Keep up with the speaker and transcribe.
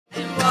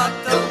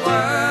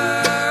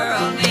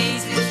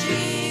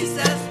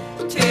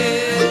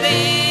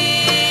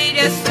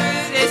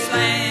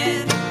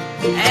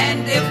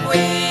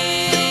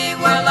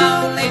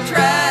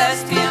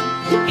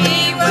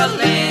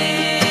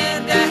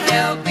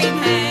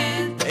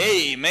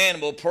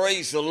Amen. Well,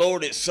 praise the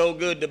Lord. It's so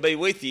good to be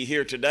with you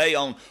here today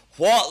on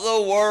What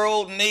the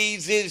World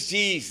Needs is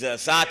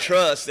Jesus. I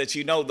trust that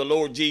you know the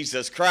Lord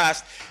Jesus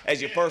Christ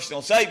as your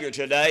personal Savior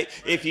today.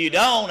 If you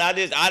don't, I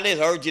just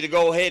urge you to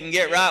go ahead and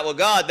get right with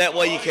God. That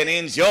way you can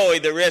enjoy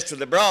the rest of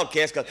the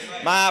broadcast. Because,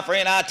 my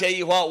friend, I tell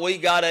you what, we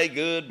got a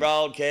good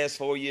broadcast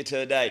for you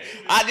today.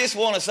 I just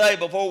want to say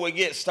before we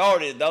get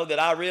started, though, that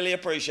I really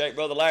appreciate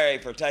Brother Larry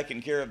for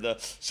taking care of the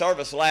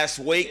service last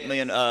week. Me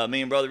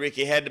and Brother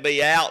Ricky had to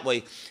be out.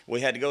 We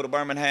had to go to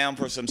Birmingham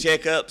for some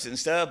checkups and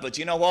stuff. But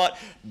you know what?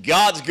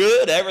 God's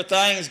good.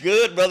 Everything's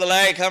good. Brother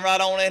Larry come right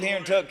on in here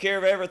and took care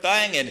of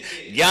everything and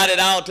got it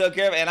all took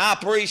care of. And I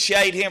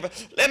appreciate him.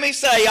 Let me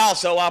say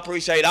also, I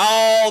appreciate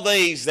all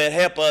these that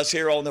help us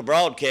here on the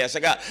broadcast.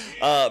 I got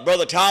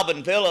Brother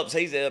Tobin Phillips.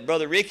 He's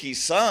Brother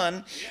Ricky's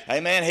son.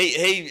 Amen.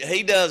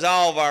 He does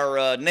all of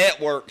our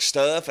network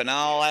stuff and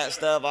all that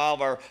stuff.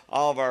 All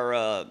of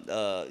our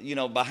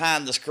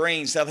behind the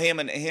screen stuff. Him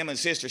and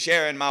Sister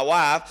Sharon, my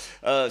wife,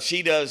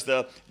 she does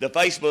the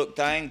Facebook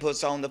thing,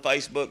 puts on the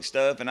Facebook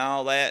stuff and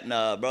all that.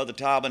 And Brother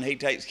Tobin, he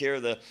takes care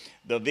of the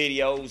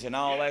videos and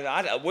all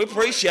that. We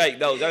appreciate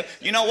those.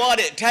 You know what?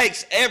 It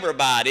takes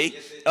everybody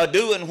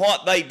doing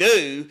what they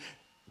do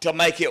to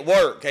make it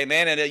work.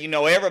 Amen. And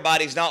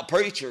everybody's not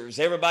preachers.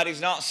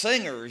 Everybody's not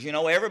singers.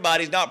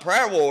 Everybody's not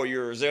prayer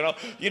warriors.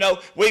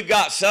 We've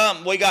got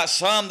some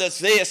that's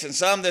this and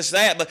some that's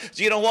that. But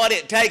you know what?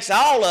 It takes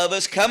all of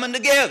us coming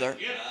together.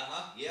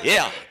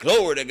 Yeah,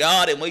 glory to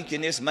God, and we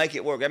can just make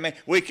it work. I mean,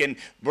 we can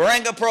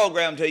bring a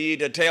program to you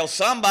to tell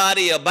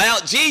somebody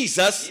about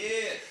Jesus,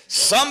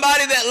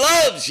 somebody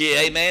that loves you,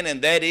 amen, and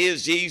that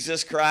is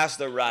Jesus Christ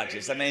the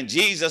righteous. I mean,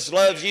 Jesus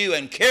loves you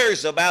and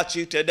cares about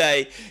you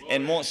today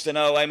and wants to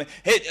know, amen.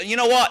 Hey, you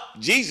know what?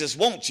 Jesus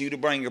wants you to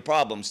bring your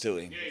problems to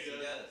Him. Yes, He does.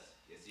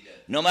 Yes, He does.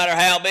 No matter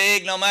how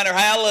big, no matter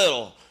how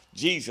little.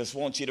 Jesus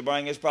wants you to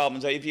bring His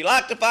problems. If you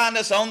like to find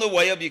us on the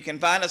web, you can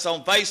find us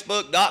on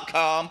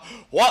Facebook.com.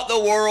 What the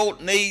World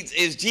Needs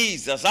is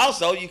Jesus.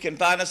 Also, you can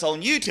find us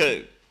on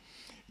YouTube.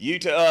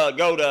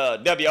 Go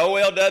to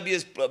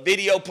WOLW's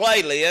video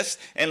playlist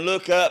and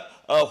look up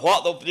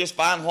just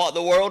find What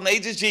the World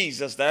Needs is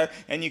Jesus there,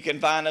 and you can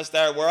find us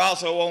there. We're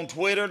also on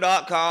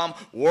Twitter.com,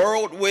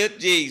 World with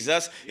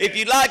Jesus. If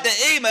you'd like to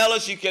email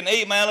us, you can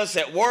email us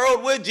at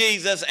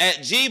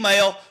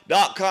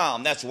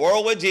worldwithjesus@gmail.com. That's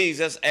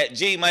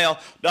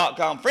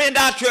worldwithjesus@gmail.com. Friend,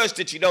 I trust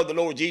that you know the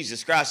Lord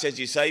Jesus Christ as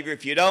your Savior.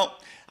 If you don't,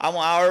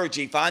 I urge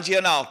you, find you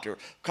an altar,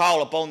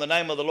 call upon the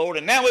name of the Lord.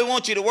 And now we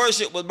want you to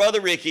worship with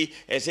Brother Ricky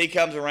as he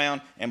comes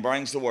around and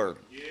brings the word.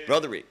 Yeah.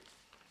 Brother Rick.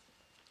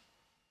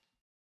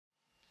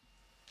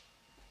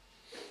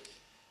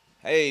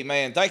 Hey,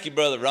 man, thank you,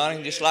 Brother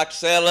Ronnie. Just like to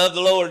say I love the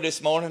Lord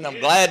this morning.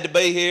 I'm glad to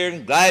be here.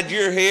 Glad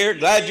you're here.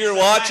 Glad you're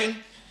watching.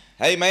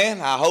 Hey,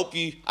 man, I hope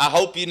you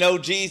know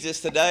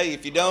Jesus today.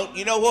 If you don't,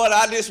 you know what?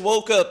 I just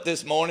woke up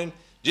this morning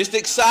just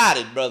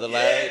excited, Brother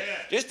Larry.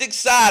 Just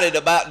excited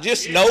about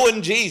just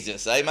knowing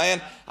Jesus.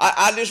 Amen.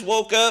 I just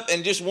woke up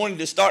and just wanted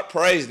to start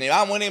praising Him.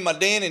 I went in my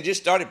den and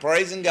just started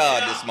praising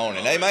God this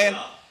morning. Amen.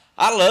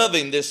 I love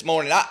Him this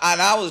morning.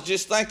 I was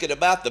just thinking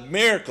about the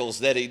miracles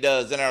that He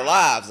does in our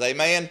lives.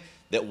 Amen.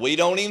 That we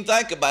don't even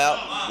think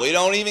about. We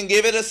don't even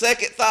give it a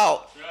second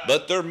thought.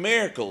 But they're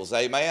miracles.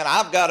 Amen.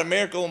 I've got a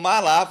miracle in my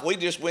life. We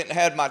just went and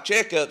had my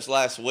checkups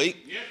last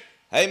week.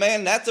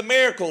 Amen. That's a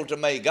miracle to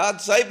me. God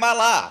saved my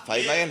life.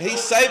 Amen. He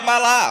saved my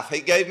life.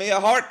 He gave me a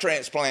heart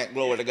transplant.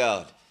 Glory to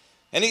God.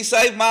 And He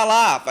saved my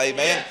life.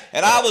 Amen.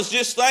 And I was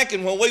just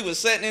thinking when we was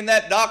sitting in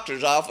that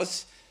doctor's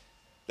office,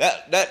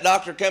 that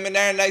doctor come in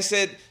there and they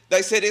said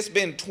it's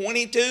been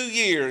 22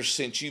 years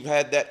since you've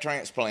had that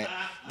transplant.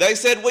 They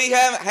said we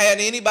haven't had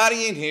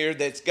anybody in here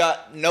that's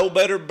got no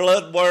better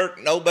blood work,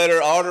 no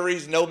better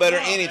arteries, no better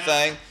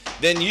anything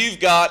than you've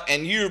got,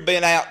 and you've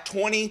been out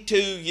 22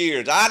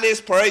 years. I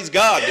just praise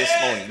God this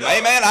morning.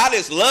 Amen. I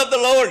just love the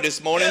Lord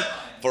this morning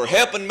for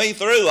helping me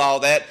through all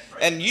that.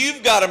 And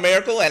you've got a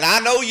miracle, and I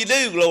know you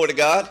do, glory to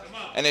God.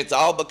 And it's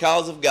all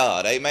because of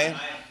God. Amen.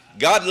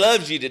 God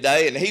loves you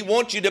today, and He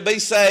wants you to be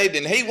saved,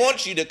 and He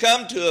wants you to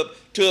come to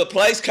a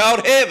place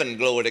called heaven,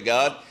 glory to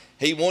God.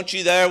 He wants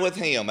you there with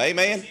Him.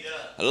 Amen.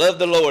 I love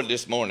the Lord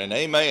this morning.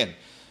 Amen.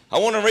 I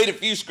want to read a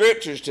few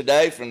scriptures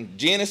today from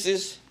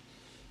Genesis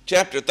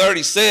chapter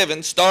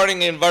 37,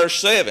 starting in verse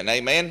 7.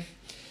 Amen.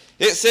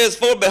 It says,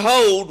 "For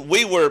behold,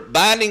 we were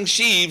binding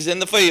sheaves in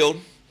the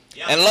field,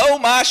 and lo,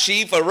 my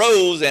sheaf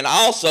arose and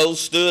also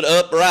stood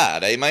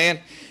upright." Amen.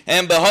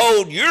 "And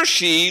behold, your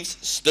sheaves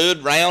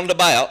stood round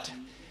about,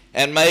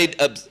 and made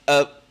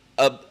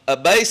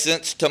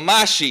obeisance to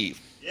my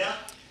sheaf.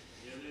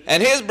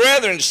 And his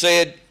brethren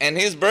said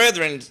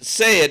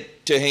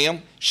to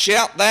him,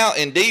 Shalt thou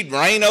indeed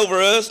reign over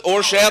us,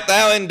 or shalt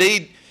thou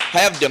indeed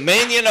have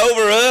dominion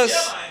over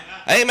us?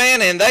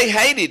 Amen. And they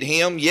hated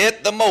him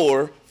yet the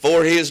more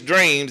for his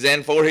dreams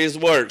and for his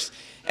works.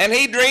 And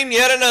he dreamed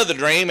yet another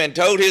dream, and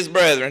told his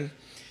brethren.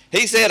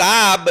 He said,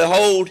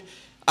 Behold,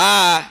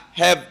 I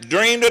have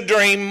dreamed a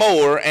dream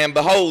more, and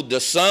behold, the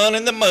sun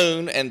and the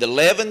moon and the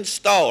 11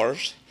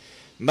 stars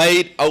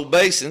made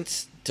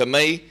obeisance to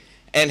me,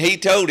 and he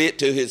told it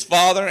to his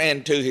father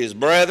and to his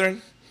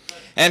brethren.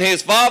 And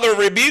his father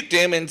rebuked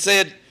him and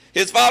said,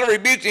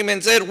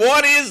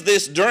 What is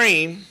this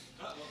dream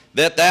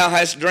that thou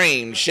hast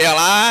dreamed? Shall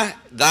I,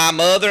 thy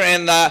mother,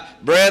 and thy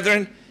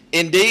brethren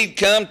indeed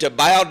come to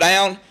bow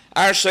down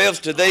ourselves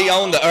to thee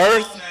on the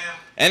earth?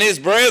 And his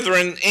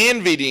brethren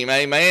envied him,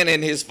 amen,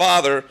 and his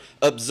father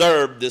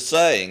observed the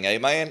saying,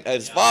 amen.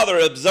 His father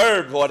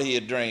observed what he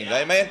had dreamed,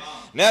 amen.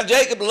 Now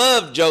Jacob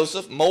loved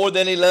Joseph more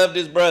than he loved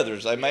his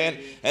brothers, amen.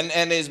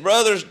 And his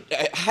brothers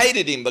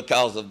hated him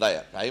because of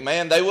that,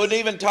 amen. They wouldn't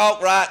even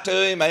talk right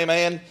to him,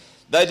 amen.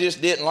 They just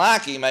didn't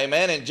like him,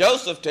 amen. And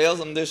Joseph tells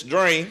them this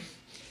dream,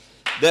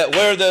 that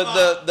where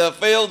the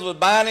fields were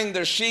binding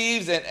their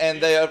sheaves,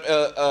 and they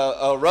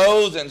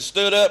arose and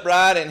stood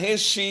upright, and his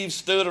sheaves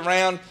stood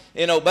around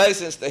in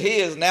obeisance to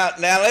his. Now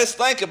let's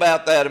think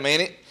about that a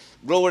minute.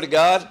 Glory to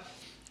God.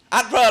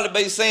 I'd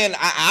probably be saying,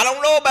 I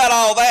don't know about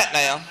all that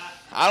now.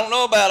 I don't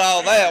know about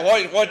all that.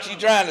 What you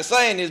trying to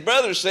say? And his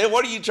brothers said,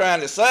 what are you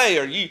trying to say?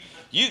 Are you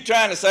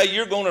trying to say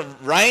you're going to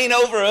reign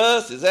over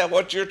us? Is that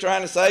what you're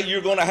trying to say?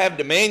 You're going to have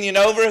dominion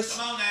over us?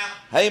 Come on now.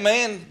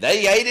 Amen.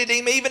 They hated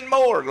him even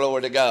more,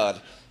 glory to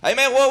God.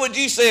 Amen. What would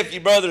you say if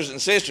your brothers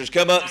and sisters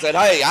come up and said,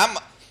 hey,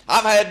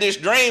 I've had this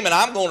dream and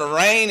I'm going to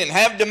reign and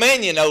have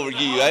dominion over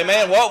you?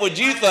 Amen. What would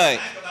you think?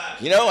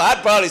 You know,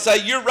 I'd probably say,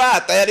 you're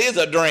right, that is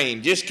a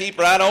dream. Just keep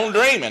right on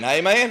dreaming.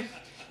 Amen.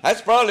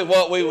 That's probably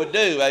what we would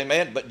do.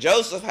 Amen. But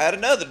Joseph had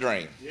another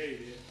dream.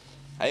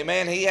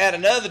 Amen. He had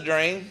another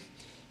dream,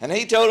 and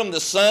he told him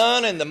the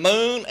sun and the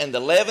moon and the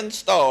 11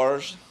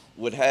 stars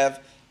would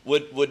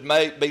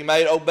be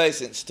made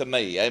obeisance to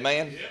me.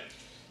 Amen. Yep.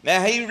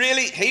 Now he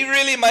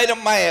really made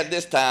him mad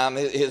this time.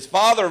 His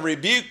father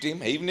rebuked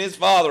him. Even his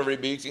father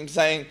rebuked him,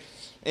 saying,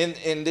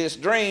 in this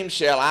dream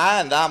shall I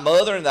and thy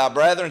mother and thy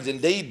brethren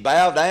indeed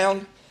bow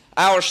down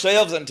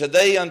ourselves unto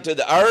thee unto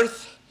the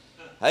earth?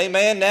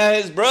 Amen. Now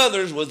his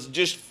brothers was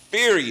just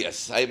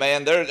furious.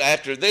 Amen.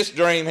 After this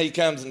dream he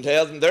comes and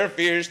tells them, they're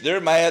furious, they're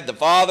mad,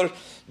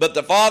 but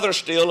the father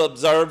still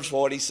observes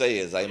what he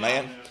says.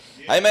 Amen.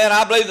 Amen.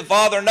 I believe the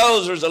father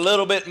knows there's a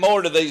little bit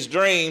more to these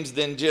dreams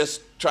than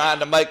just trying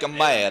to make them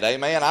mad.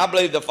 Amen. I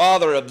believe the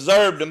father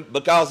observed them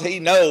because he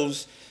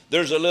knows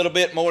there's a little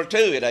bit more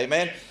to it.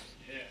 Amen.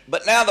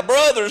 But now the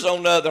brothers,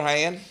 on the other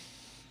hand,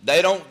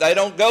 they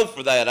don't go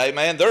for that.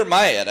 Amen. They're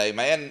mad.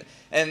 Amen.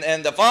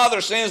 And the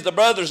father sends the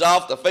brothers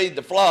off to feed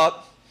the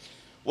flock.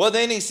 Well,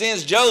 then he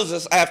sends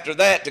Joseph after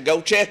that to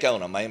go check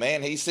on them.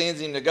 Amen. He sends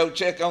him to go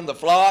check on the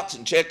flocks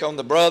and check on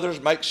the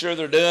brothers, make sure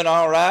they're doing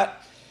all right.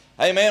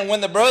 Amen. When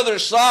the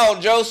brothers saw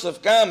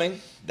Joseph coming,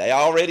 they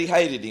already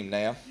hated him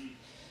now.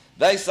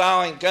 They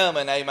saw him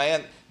coming,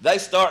 amen. They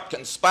start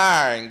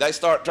conspiring. They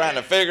start trying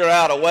to figure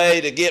out a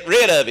way to get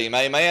rid of him,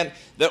 amen.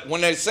 That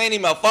when they seen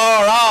him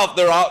afar off,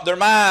 their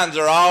minds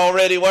are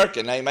already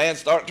working, amen.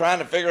 Start trying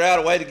to figure out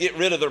a way to get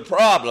rid of their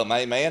problem,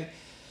 amen.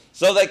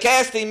 So they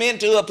cast him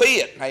into a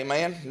pit,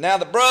 amen. Now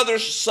the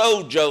brothers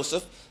sold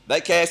Joseph.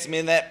 They cast him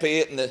in that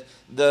pit, and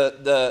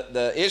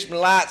the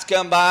Ishmaelites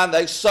come by, and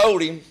they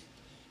sold him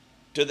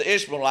to the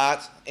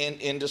Ishmaelites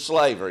into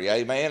slavery,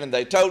 amen. And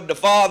they told the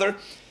father,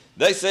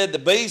 they said the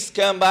beasts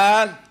come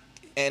by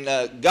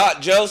and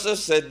got Joseph,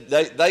 said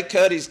they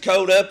cut his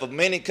coat up of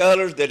many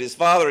colors that his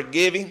father had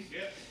given him.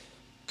 Yep.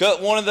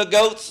 Cut one of the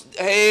goat's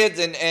heads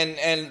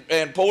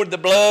and poured the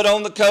blood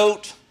on the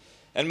coat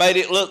and made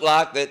it look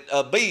like that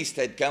a beast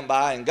had come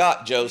by and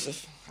got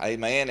Joseph,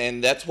 amen.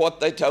 And that's what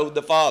they told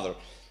the father,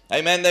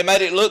 amen. They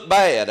made it look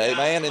bad,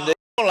 amen. And the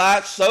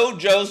Ishmaelites sold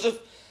Joseph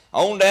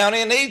on down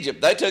in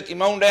Egypt. They took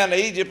him on down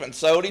to Egypt and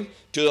sold him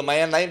to a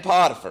man named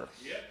Potiphar.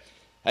 Yep.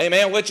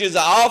 Amen, which is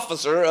an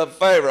officer of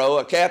Pharaoh,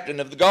 a captain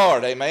of the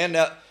guard. Amen.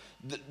 Now,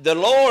 the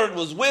Lord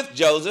was with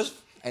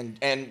Joseph,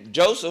 and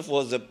Joseph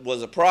was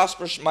a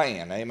prosperous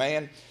man.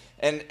 Amen.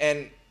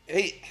 And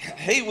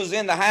he was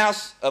in the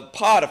house of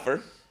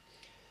Potiphar.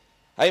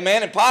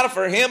 Amen. And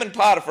him and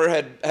Potiphar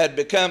had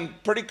become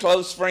pretty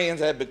close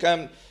friends, had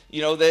become,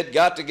 you know, they'd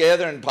got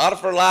together, and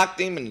Potiphar liked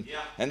him,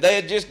 and they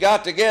had just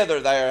got together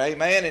there,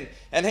 amen.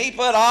 And he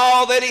put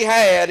all that he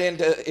had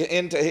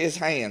into his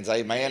hands,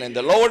 amen. And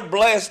the Lord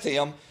blessed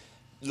him.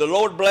 The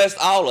Lord blessed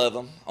all of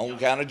them on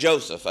account of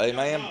Joseph,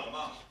 amen.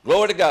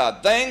 Glory to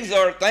God. Things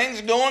are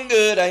going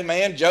good,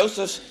 amen.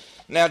 Joseph,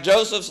 things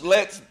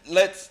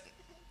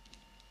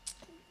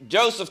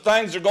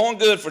are going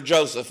good for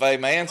Joseph,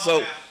 amen.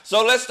 So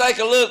let's take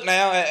a look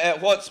now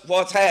at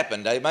what's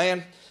happened,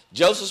 amen.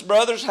 Joseph's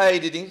brothers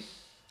hated him.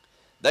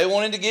 They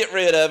wanted to get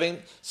rid of him,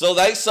 so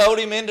they sold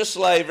him into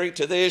slavery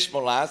to the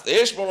Ishmaelites.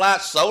 The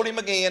Ishmaelites sold him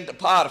again to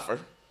Potiphar.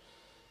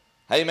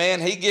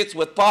 Amen. He gets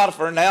with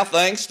Potiphar, now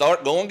things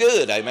start going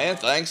good. Amen.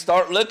 Things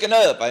start looking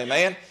up.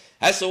 Amen.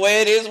 That's the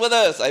way it is with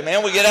us.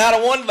 Amen. We get out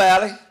of one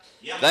valley,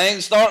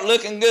 things start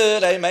looking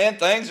good. Amen.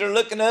 Things are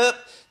looking up.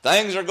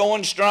 Things are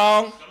going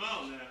strong.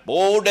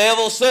 Old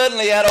devil,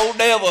 suddenly that old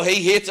devil, he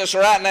hits us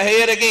right in the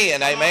head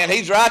again. Amen.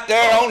 He's right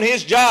there on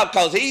his job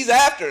because he's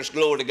after us,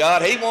 glory to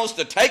God. He wants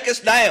to take us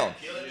down.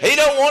 He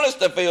don't want us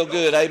to feel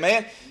good.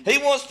 Amen. He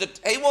wants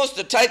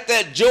to take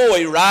that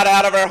joy right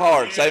out of our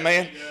hearts.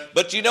 Amen.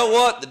 But you know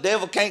what? The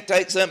devil can't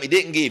take something he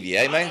didn't give you.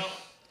 Amen.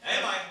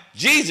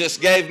 Jesus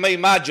gave me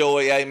my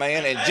joy.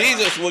 Amen. And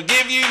Jesus will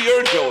give you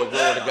your joy,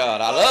 glory to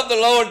God. I love the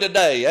Lord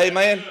today.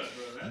 Amen.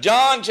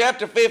 John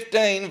chapter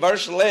 15,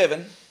 verse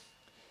 11.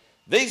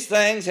 These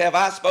things have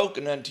I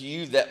spoken unto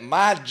you, that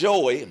my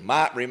joy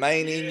might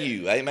remain in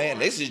you. Amen.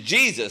 This is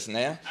Jesus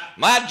now.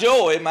 My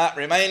joy might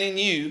remain in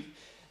you,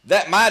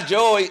 that my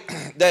joy,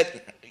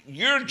 that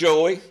your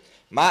joy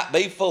might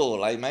be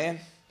full.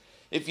 Amen.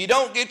 If you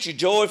don't get your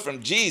joy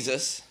from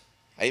Jesus,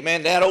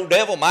 amen, that old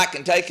devil might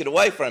can take it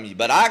away from you.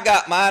 But I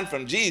got mine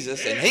from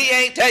Jesus, and he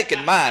ain't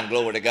taking mine,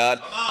 glory to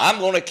God. I'm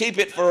going to keep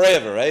it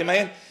forever.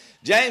 Amen.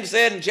 James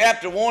said in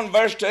chapter 1,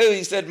 verse 2,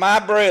 he said, my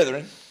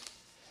brethren,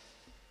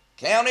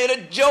 count it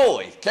a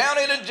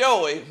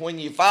joy when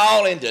you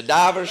fall into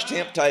divers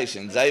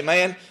temptations.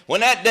 Amen.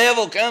 When that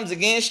devil comes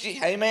against you,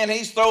 amen,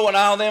 he's throwing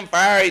all them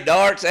fiery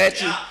darts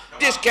at you.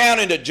 Just count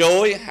it a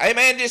joy.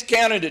 Amen. Just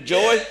count it a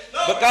joy.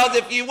 Because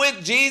if you're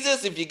with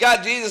Jesus, if you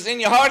got Jesus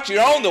in your heart,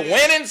 you're on the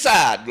winning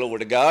side. Glory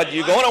to God.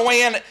 You're going to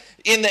win.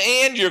 In the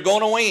end, you're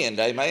going to win.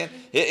 Amen.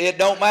 It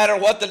don't matter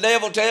what the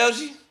devil tells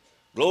you.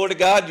 Glory to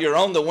God, you're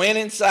on the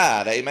winning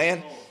side.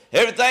 Amen.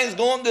 Everything's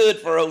going good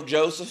for old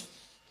Joseph.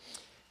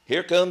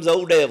 Here comes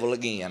old devil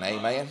again.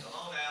 Amen.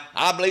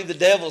 I believe the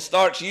devil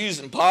starts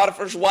using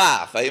Potiphar's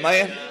wife.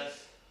 Amen.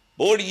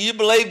 Boy, do you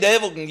believe the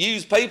devil can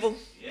use people?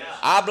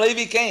 I believe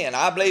he can.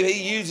 I believe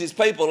he uses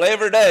people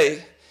every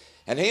day.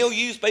 And he'll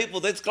use people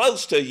that's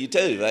close to you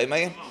too.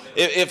 Amen.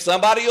 If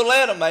somebody will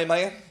let him,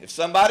 amen. If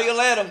somebody will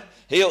let him,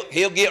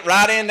 he'll get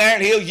right in there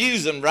and he'll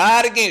use them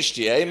right against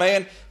you.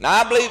 Amen.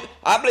 Now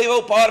I believe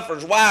old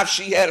Potiphar's wife,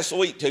 she had a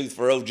sweet tooth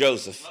for old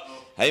Joseph.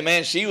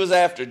 Amen. She was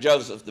after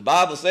Joseph. The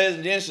Bible says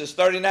in Genesis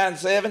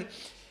 39:7,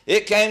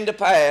 it came to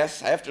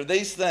pass after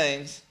these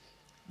things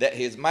that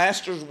his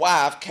master's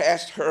wife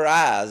cast her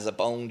eyes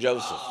upon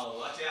Joseph.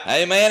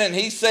 Amen. And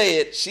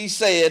she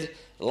said,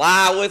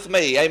 lie with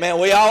me. Amen.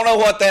 We all know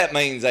what that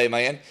means.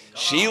 Amen.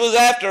 She was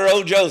after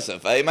old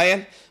Joseph.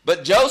 Amen.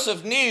 But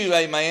Joseph knew,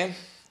 amen,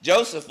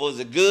 Joseph was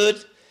a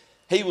good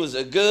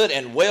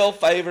and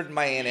well-favored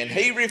man, and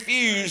he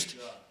refused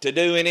to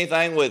do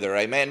anything with her.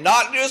 Amen.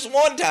 Not just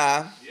one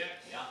time.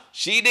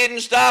 She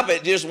didn't stop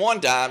at just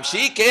one time.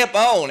 She kept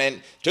on,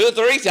 and 2 or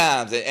 3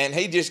 times, and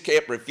he just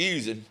kept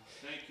refusing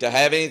to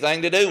have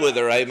anything to do with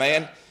her.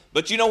 Amen.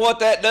 But you know what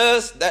that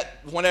does? That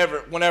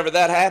whenever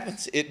that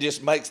happens, it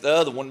just makes the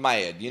other one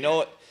mad. You know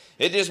what?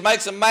 It just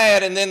makes them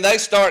mad, and then they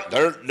start,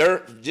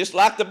 they're just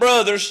like the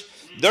brothers,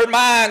 their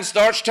mind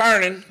starts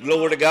turning,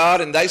 glory to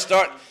God, and they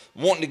start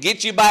wanting to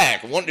get you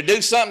back, wanting to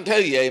do something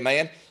to you,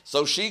 amen.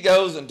 So she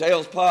goes and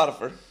tells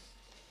Potiphar,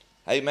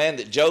 amen,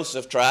 that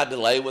Joseph tried to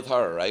lay with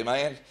her,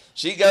 amen.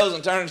 She goes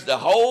and turns the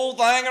whole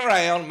thing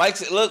around,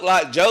 makes it look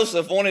like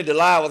Joseph wanted to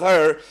lie with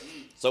her,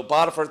 so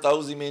Potiphar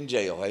throws him in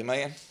jail,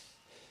 amen.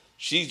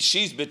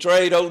 She's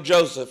betrayed old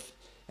Joseph,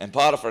 and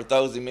Potiphar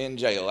throws him in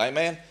jail,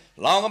 amen.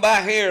 Long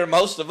about here,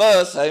 most of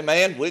us,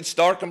 amen, we'd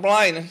start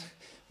complaining.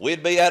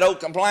 We'd be that old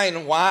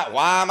complaining, why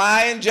am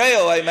I in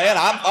jail, amen?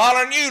 I'm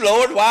following you,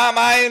 Lord. Why am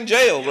I in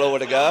jail, glory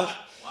to God?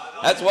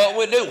 That's what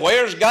we do.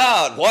 Where's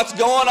God? What's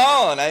going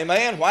on,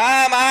 amen?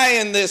 Why am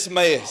I in this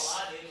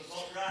mess?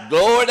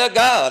 Glory to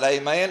God,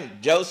 amen.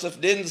 Joseph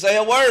didn't say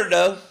a word,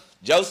 though.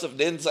 Joseph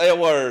didn't say a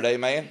word,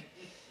 amen.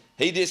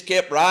 He just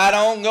kept right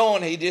on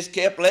going. He just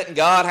kept letting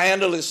God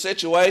handle his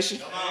situation.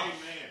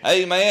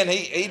 Amen.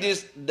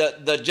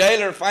 The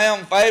jailer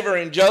found favor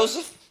in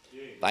Joseph.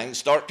 Things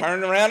start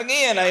turning around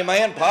again,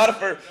 amen.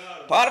 Potiphar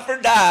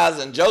dies,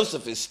 and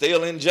Joseph is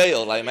still in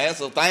jail, amen.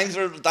 So things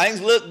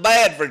look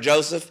bad for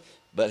Joseph,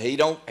 but he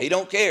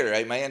don't care,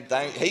 amen.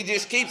 He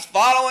just keeps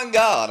following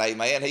God,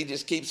 amen. He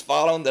just keeps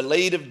following the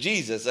lead of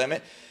Jesus,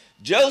 amen.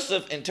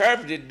 Joseph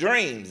interpreted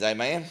dreams,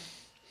 amen.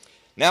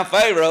 Now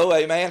Pharaoh,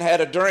 amen,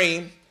 had a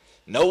dream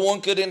no one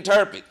could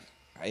interpret,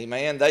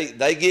 amen.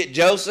 They get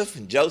Joseph,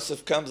 and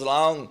Joseph comes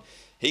along.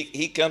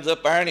 He comes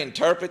up there and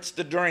interprets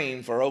the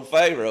dream for old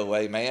Pharaoh,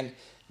 amen.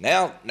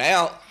 Now,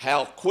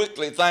 how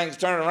quickly things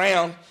turn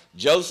around.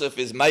 Joseph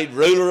is made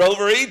ruler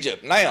over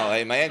Egypt now,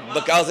 amen,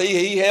 because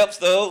he helps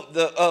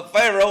the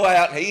Pharaoh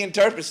out. And he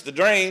interprets the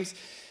dreams,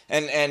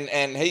 and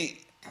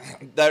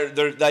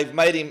they've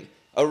made him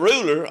a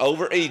ruler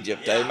over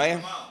Egypt,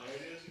 amen.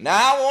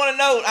 Now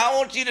I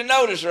want you to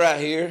notice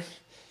right here,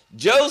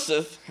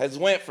 Joseph has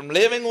went from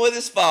living with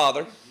his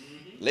father,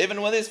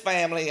 living with his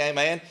family,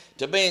 amen,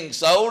 to being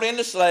sold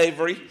into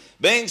slavery,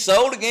 being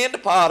sold again to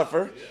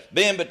Potiphar,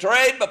 being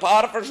betrayed by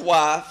Potiphar's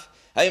wife,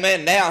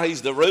 amen. Now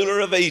he's the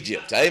ruler of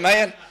Egypt,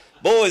 amen.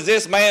 Boys,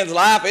 this man's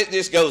life, it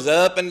just goes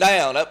up and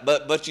down.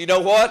 But you know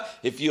what?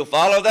 If you'll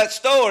follow that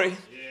story,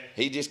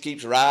 he just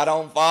keeps right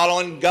on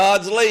following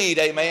God's lead,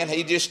 amen.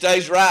 He just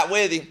stays right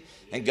with him,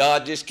 and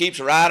God just keeps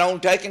right on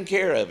taking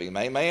care of him,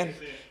 amen.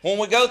 When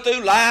we go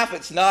through life,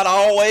 it's not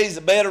always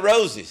a bed of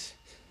roses.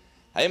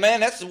 Amen.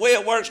 That's the way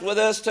it works with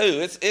us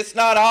too. It's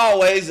not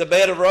always a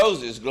bed of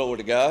roses, glory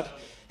to God.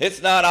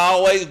 It's not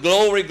always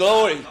glory,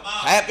 glory,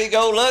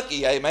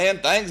 happy-go-lucky, amen.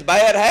 Things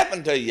bad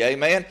happen to you,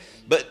 amen.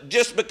 But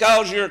just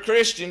because you're a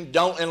Christian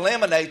don't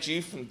eliminate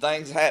you from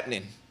things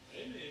happening.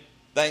 Amen.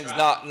 Things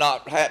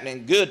not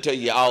happening good to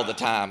you all the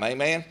time,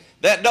 amen.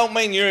 That don't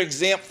mean you're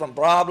exempt from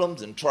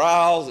problems and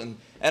trials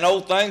and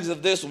old things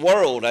of this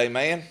world,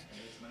 amen.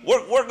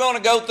 We're going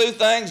to go through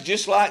things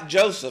just like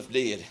Joseph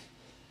did.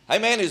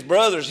 Amen.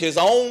 His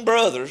own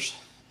brothers,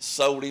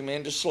 sold him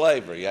into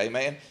slavery,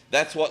 amen.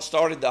 That's what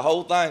started the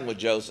whole thing with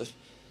Joseph.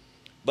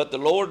 But the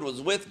Lord was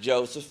with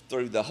Joseph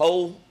through the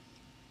whole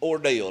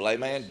ordeal,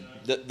 amen.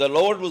 The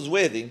Lord was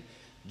with him.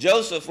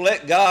 Joseph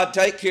let God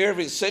take care of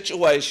his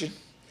situation.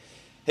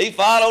 He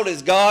followed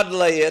as God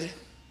led.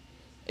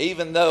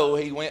 Even though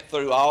he went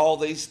through all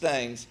these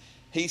things,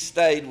 he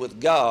stayed with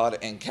God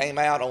and came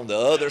out on the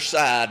other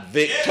side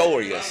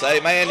victorious.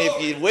 Amen.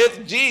 If you're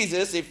with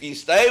Jesus, if you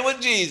stay with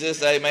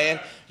Jesus, amen,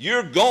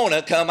 you're going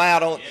to come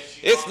out on.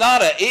 It's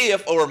not a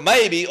if or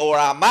maybe or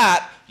I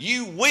might.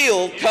 You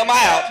will come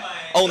out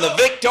on the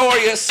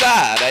victorious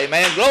side.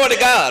 Amen. Glory to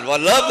God. Well,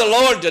 I love the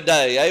Lord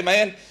today.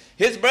 Amen.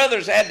 His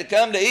brothers had to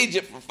come to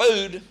Egypt for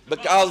food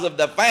because of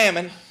the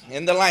famine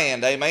in the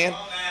land. Amen.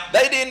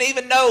 They didn't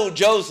even know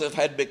Joseph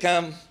had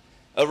become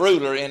a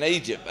ruler in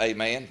Egypt,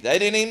 amen. They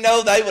didn't even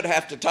know they would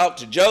have to talk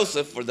to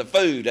Joseph for the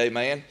food,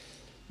 amen.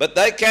 But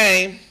they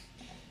came,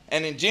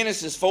 and in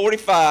Genesis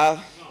 45,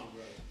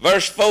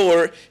 verse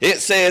 4, it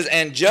says,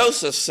 "And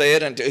Joseph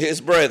said unto his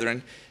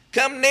brethren,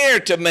 Come near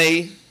to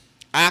me,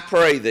 I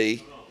pray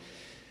thee.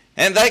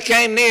 And they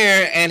came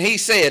near, and he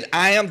said,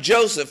 I am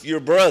Joseph, your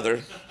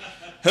brother,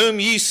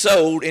 whom ye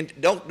sold."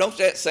 Don't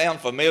that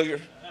sound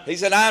familiar? He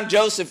said, I am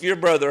Joseph, your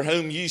brother,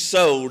 whom ye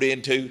sold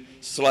into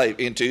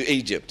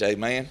Egypt,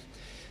 amen.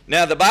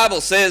 Now the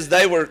Bible says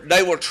they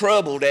were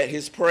troubled at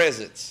his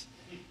presence.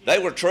 They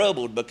were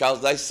troubled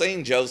because they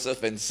seen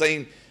Joseph and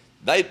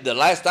the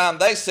last time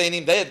they seen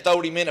him, they had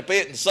thrown him in a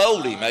pit and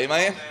sold him,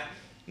 amen.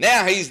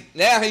 Now he's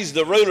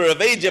the ruler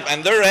of Egypt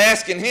and they're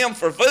asking him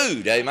for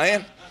food,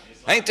 amen.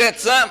 Ain't that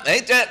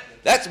something?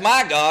 That's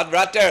my God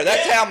right there.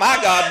 That's how my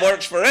God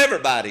works for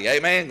everybody,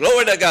 amen.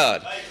 Glory to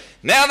God.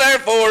 Now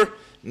therefore,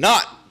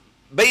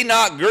 be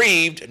not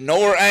grieved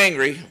nor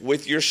angry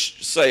with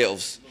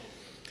yourselves,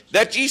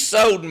 that ye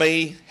sold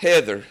me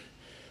hither,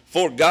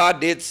 for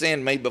God did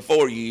send me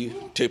before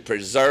you to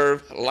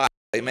preserve life.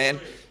 Amen.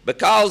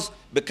 Because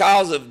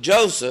of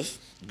Joseph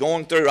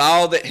going through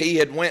all that he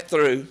had went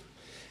through,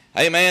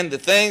 amen, the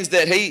things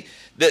that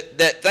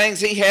things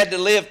he had to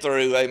live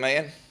through,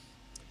 amen.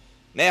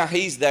 Now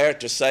he's there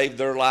to save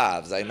their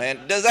lives,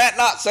 amen. Does that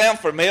not sound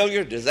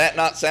familiar? Does that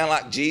not sound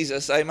like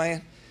Jesus,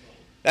 amen?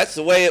 That's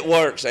the way it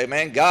works,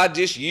 amen. God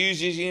just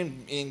uses you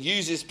and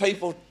uses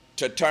people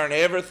to turn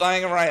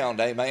everything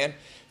around, amen.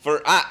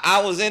 For when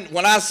I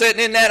was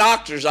sitting in that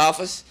doctor's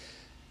office,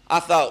 I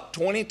thought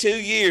 22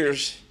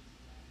 years,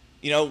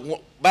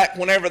 back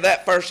whenever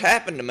that first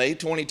happened to me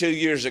 22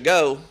 years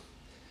ago,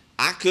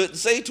 I couldn't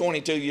see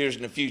 22 years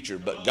in the future,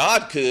 but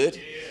God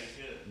could.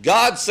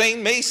 God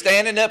seen me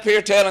standing up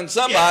here telling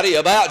somebody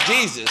about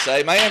Jesus,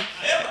 amen.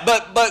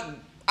 But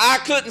I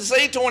couldn't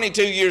see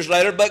 22 years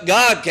later, but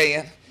God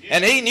can.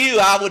 And he knew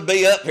I would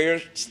be up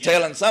here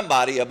telling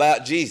somebody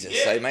about Jesus,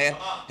 amen.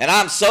 And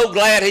I'm so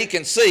glad he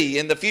can see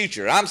in the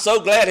future. I'm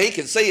so glad he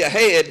can see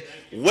ahead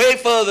way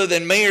further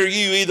than me or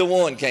you, either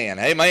one can,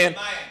 amen.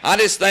 I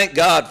just thank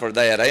God for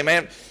that,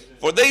 amen.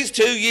 For these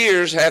 2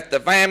 years hath the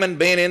famine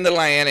been in the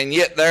land, and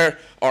yet there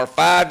are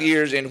 5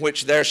 years in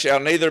which there shall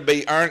neither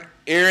be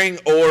earing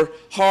or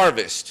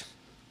harvest.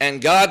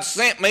 And God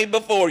sent me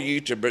before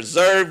you to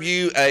preserve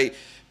you a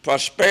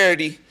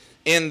prosperity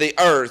in the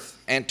earth,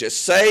 and to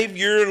save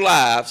your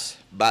lives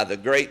by the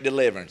great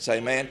deliverance,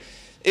 amen.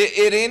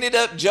 It ended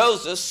up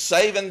Joseph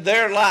saving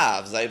their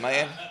lives,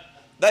 amen.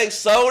 They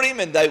sold him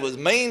and they was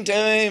mean to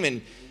him,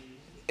 and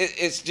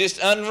it's just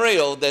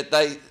unreal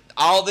that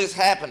all this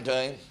happened to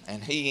him,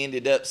 and he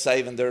ended up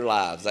saving their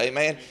lives,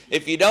 amen.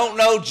 If you don't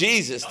know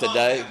Jesus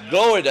today,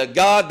 glory to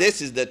God,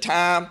 this is the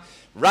time.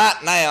 Right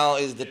now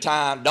is the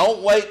time.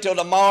 Don't wait till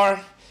tomorrow.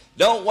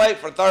 Don't wait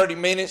for 30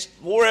 minutes.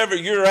 Wherever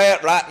you're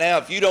at right now,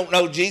 if you don't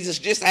know Jesus,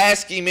 just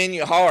ask him in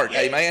your heart,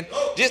 amen.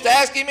 Just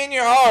ask him in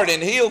your heart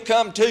and he'll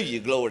come to you,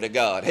 glory to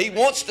God. He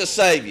wants to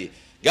save you.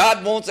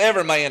 God wants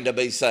every man to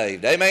be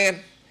saved,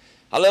 amen.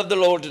 I love the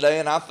Lord today,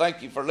 and I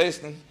thank you for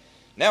listening.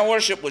 Now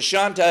worship with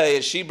Shantae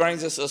as she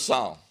brings us a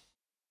song.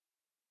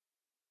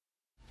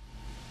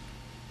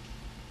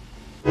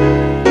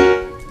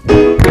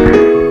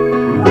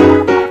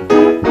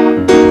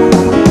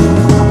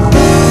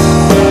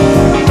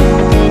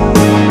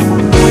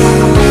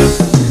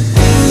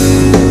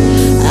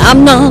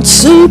 I'm not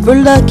super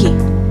lucky,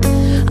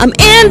 I'm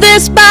in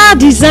this by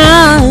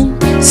design.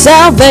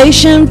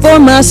 Salvation for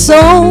my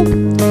soul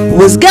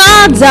was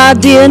God's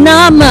idea,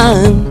 not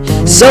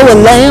mine. So a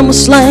lamb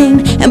was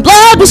slain and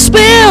blood was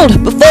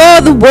spilled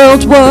before the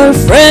worlds were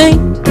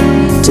framed.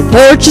 to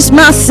purchase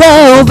my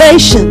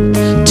salvation,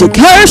 took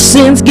her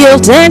sin's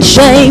guilt and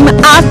shame.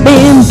 I've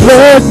been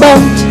blood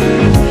bought,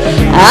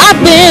 I've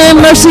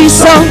been mercy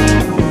sought,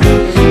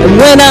 and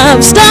when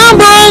I've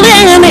stumbled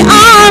in the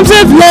arms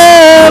of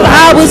love,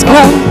 I was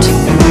caught.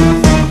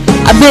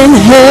 I've been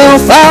hell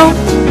fought,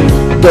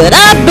 but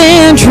I've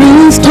been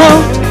truth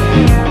taught,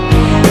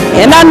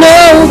 and I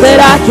know that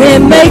I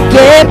can make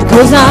it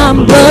because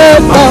I'm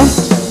blood bought.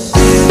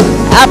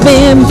 I've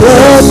been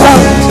blood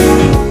bought,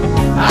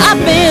 I've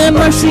been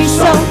mercy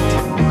sought,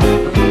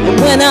 and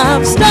when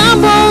I've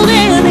stumbled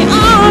in the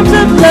arms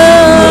of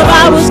love,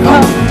 I was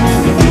caught.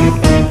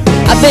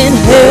 I've been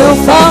hell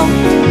fought,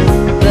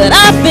 but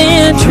I've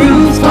been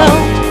truth taught,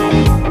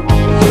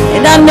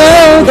 and I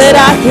know that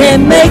I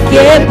can make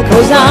it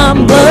because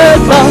I'm blood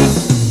bought.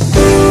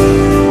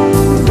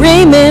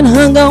 3 men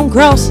hung on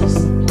crosses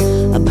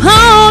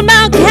upon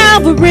Mount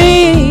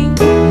Calvary.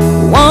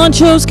 One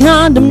chose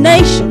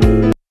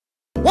condemnation,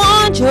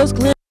 one chose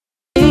cleansing.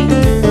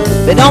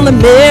 But on the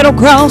middle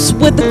cross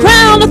with the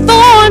crown of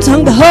thorns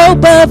hung the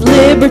hope of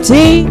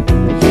liberty.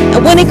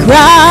 And when he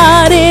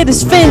cried, "It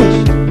is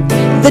finished,"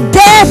 the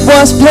debt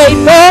was paid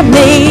for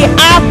me.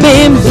 I've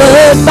been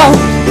blood bought,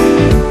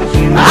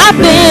 I've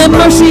been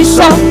mercy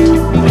sought,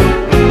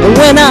 and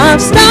when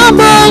I've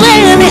stumbled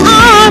in the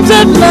arms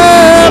of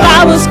love,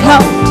 I was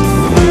caught.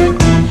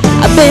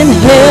 I've been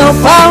hell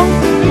fought,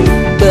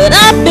 but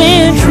I've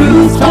been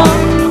truth taught,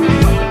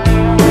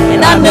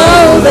 and I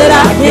know that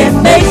I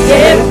can make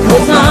it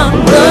because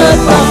I'm blood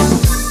bought.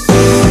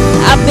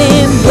 I've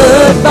been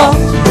blood bought,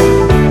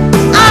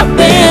 I've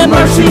been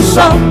mercy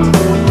sought,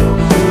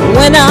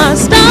 when I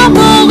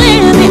stumbled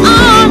in the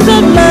arms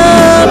of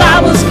love,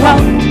 I was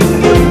caught.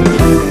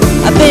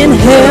 I've been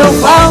hell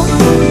fought,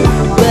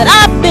 but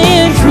I've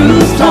been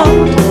truth taught,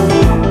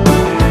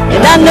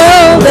 and I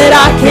know that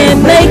I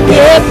can make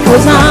it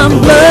because I'm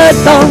blood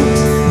bought.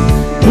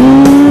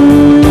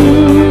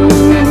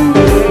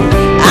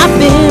 I've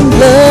been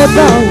blood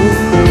bought,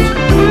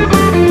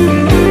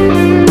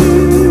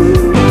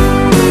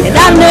 and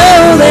I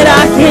know that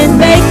I can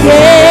make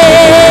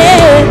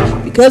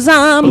it because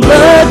I'm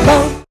blood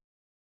bought.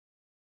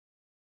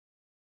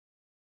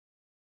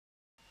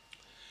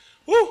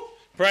 Woo!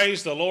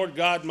 Praise the Lord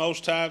God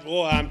Most High.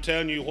 Boy, I'm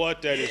telling you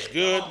what, that is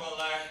good.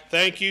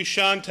 Thank you,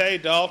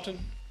 Shante Dalton.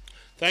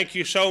 Thank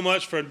you so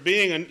much for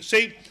being. And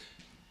see,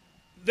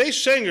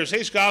 these singers,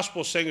 these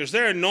gospel singers,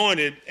 they're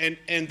anointed,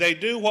 and they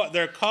do what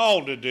they're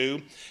called to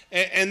do,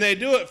 and they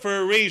do it for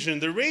a reason.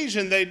 The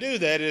reason they do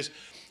that is,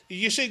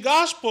 you see,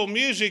 gospel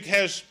music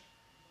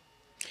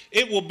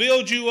it will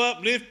build you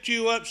up, lift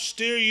you up,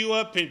 steer you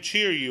up, and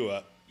cheer you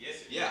up. Yes,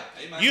 yeah,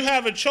 amen. You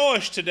have a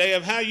choice today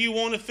of how you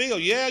want to feel.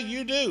 Yeah,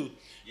 you do.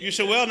 You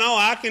say, well, no,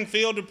 I can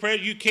feel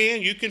depressed. You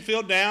can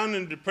feel down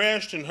and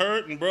depressed and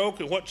hurt and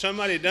broke and what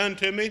somebody done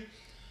to me.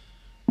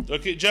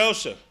 Look at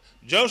Joseph.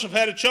 Joseph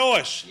had a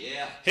choice.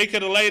 Yeah. He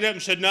could have laid up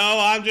and said, no,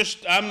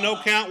 I'm no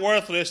count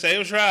worthless. They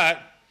was right.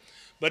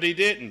 But he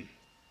didn't.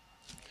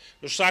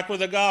 Just like with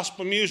the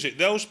gospel music,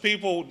 those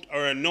people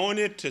are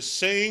anointed to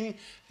sing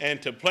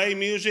and to play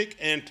music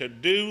and to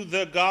do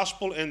the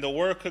gospel and the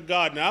work of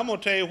God. Now, I'm going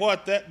to tell you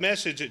what, that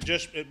message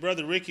that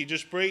Brother Ricky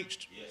just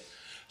preached, yes.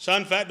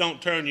 Son, if that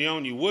don't turn you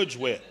on, you wood's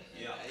wet.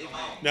 Yeah.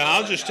 Now,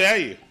 I'll just tell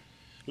you.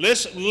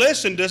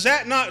 Listen, does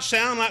that not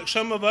sound like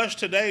some of us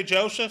today,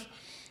 Joseph?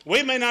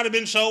 We may not have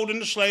been sold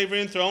into slavery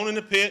and thrown in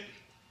the pit,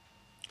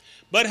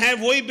 but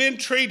have we been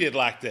treated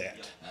like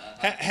that?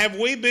 Have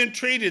we been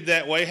treated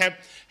that way?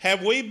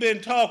 Have we been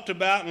talked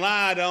about and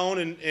lied on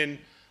and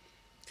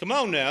come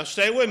on now,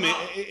 stay with me.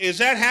 Is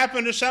that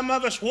happened to some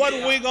of us? What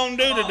are we going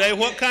to do today?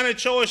 What kind of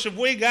choice have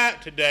we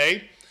got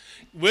today?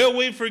 Will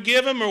we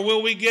forgive them, or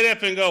will we get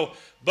up and go,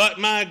 but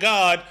my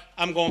God,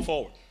 I'm going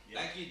forward?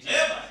 Thank you,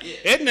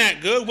 Jesus. Isn't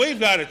that good? We've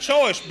got a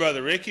choice,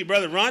 Brother Ricky,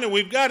 Brother Ronnie.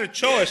 We've got a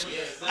choice.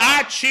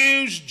 I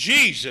choose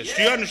Jesus.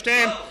 Do you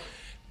understand?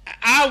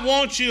 I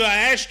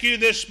ask you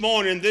this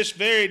morning, this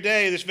very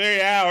day, this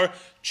very hour,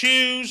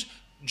 choose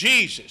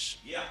Jesus.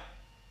 Yeah.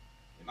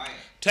 Amen.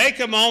 Take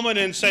a moment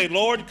and say,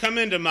 Lord, come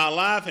into my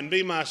life and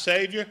be my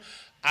Savior.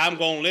 I'm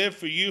going to live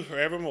for you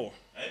forevermore.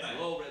 Amen.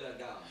 Glory to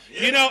God.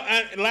 You know,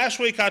 last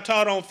week I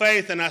taught on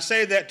faith, and I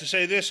say that to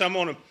say this. I'm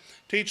going to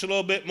teach a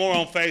little bit more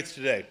on faith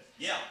today.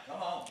 Yeah,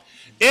 come on.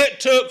 It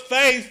took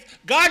faith.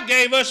 God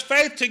gave us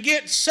faith to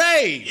get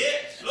saved.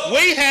 Yes,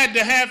 we had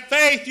to have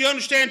faith, you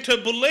understand, to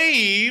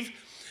believe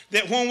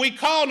that when we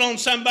called on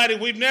somebody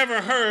we've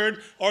never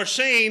heard or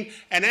seen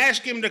and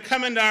asked him to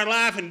come into our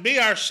life and be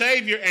our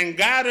Savior and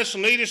guide us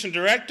and lead us and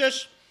direct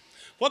us,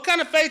 what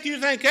kind of faith do you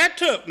think that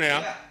took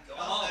now? Yeah, come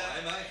on.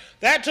 Amen.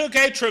 That took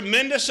a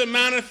tremendous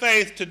amount of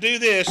faith to do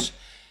this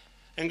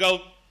and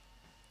go,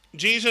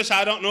 Jesus,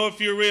 I don't know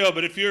if you're real,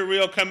 but if you're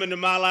real, come into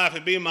my life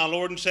and be my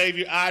Lord and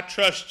Savior. I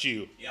trust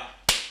you. Yeah.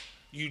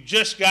 You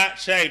just got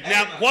saved.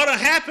 Amen. Now, what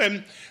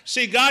happened,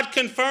 see, God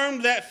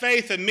confirmed that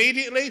faith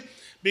immediately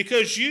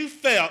because you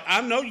felt,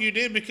 I know you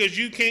did because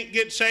you can't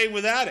get saved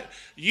without it.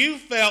 You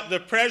felt the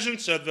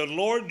presence of the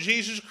Lord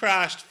Jesus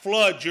Christ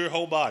flood your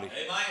whole body.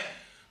 Amen.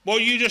 Boy,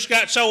 you just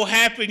got so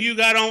happy and you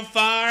got on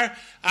fire.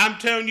 I'm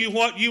telling you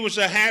what, you was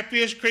the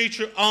happiest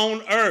creature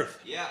on earth.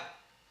 Yeah.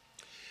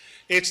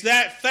 It's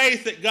that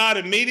faith that God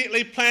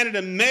immediately planted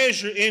a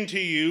measure into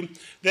you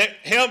that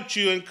helped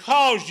you and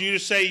caused you to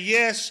say,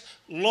 yes,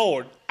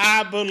 Lord,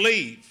 I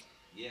believe.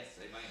 Yes,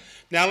 amen.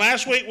 Now,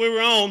 last week we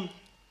were on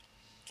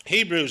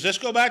Hebrews. Let's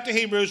go back to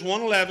Hebrews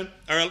 1:11,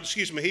 or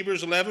excuse me,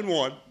 Hebrews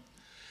 11:1.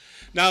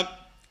 Now,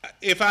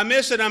 if I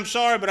miss it, I'm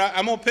sorry, but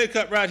I'm going to pick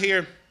up right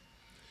here.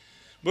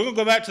 We're going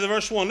to go back to the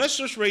verse 1. Let's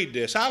just read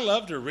this. I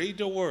love to read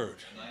the Word.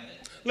 Amen.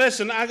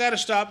 Listen, I got to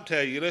stop and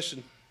tell you,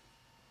 listen.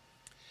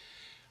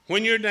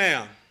 When you're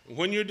down,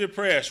 when you're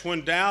depressed,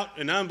 when doubt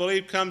and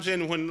unbelief comes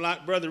in, when,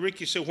 like Brother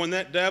Ricky said, when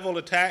that devil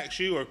attacks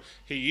you or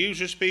he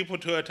uses people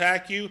to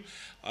attack you,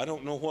 I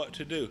don't know what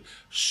to do.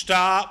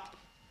 Stop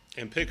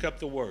and pick up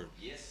the Word.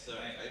 Yes, sir.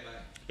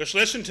 Amen. Just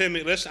listen to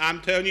me. Listen,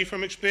 I'm telling you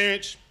from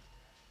experience.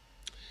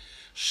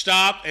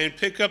 Stop and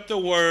pick up the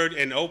Word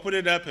and open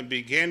it up and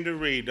begin to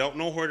read. Don't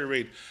know where to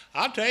read.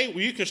 I'll tell you,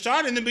 you can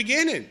start in the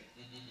beginning.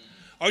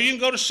 Or you can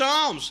go to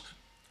Psalms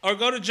or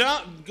go to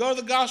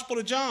the Gospel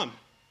of John.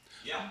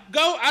 Yeah.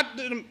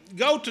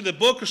 Go to the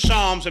book of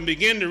Psalms and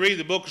begin to read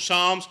the book of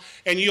Psalms,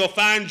 and you'll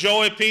find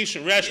joy, peace,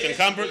 and rest and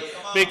comfort.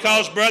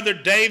 Because Brother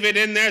David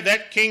in there,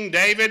 that King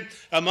David,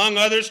 among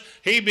others,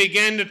 he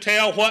began to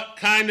tell what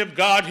kind of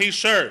God he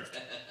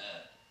served.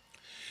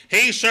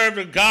 He served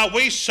a God.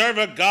 We serve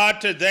a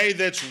God today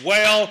that's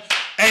well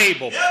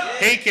able.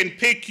 He can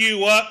pick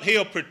you up.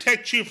 He'll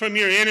protect you from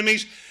your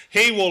enemies.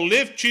 He will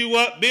lift you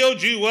up,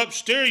 build you up,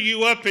 stir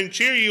you up, and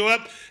cheer you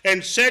up,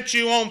 and set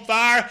you on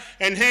fire,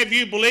 and have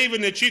you believing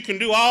that you can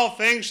do all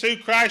things through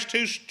Christ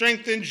who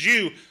strengthens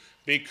you,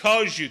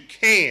 because you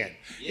can.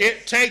 Yes.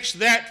 It takes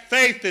that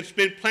faith that's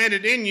been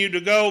planted in you to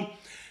go,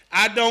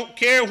 I don't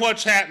care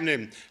what's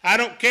happening. I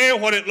don't care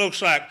what it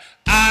looks like.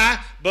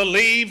 I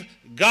believe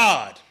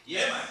God.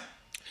 Yes.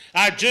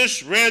 I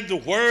just read the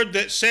Word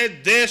that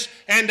said this,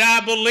 and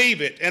I believe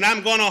it, and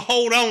I'm going to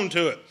hold on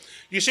to it.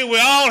 You see, we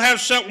all have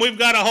something we've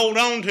got to hold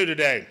on to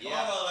today.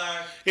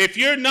 Yeah. If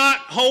you're not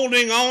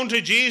holding on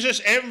to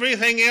Jesus,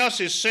 everything else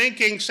is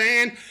sinking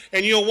sand,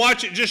 and you'll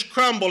watch it just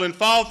crumble and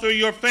fall through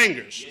your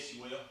fingers. Yes,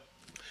 you will.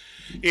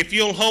 If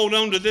you'll hold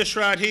on to this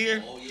right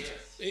here, Oh, yes.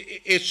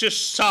 it's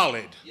just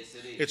solid. Yes,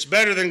 it is. It's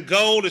better than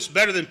gold. It's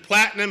better than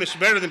platinum. It's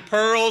better than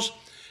pearls.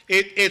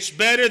 It's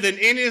better than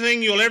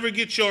anything you'll ever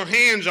get your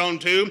hands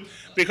onto,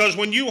 because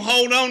when you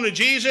hold on to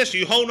Jesus,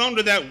 you hold on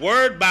to that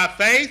Word by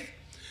faith,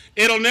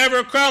 it'll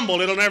never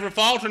crumble, it'll never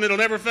falter, and it'll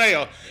never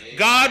fail. Amen.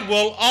 God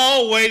will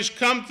always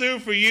come through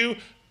for you,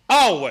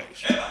 always.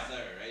 Yes,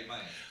 sir. Amen.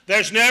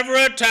 There's never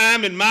a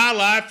time in my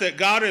life that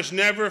God has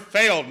never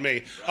failed me.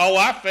 Right. Oh,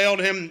 I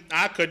failed him.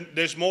 I couldn't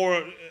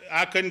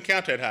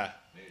count that high.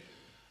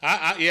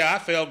 I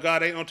failed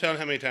God, ain't no telling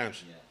how many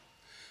times. Yeah.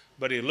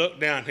 But he looked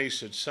down and he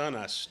said, son,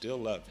 I still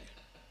love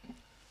you.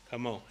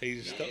 Come on.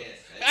 He just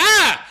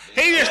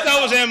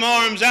throws them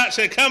arms out and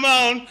said, come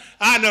on.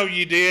 I know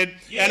you did,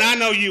 and I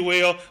know you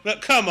will,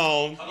 but come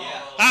on.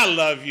 I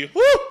love you.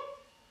 Woo!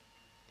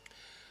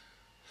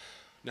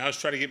 Now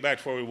let's try to get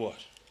back to where we was.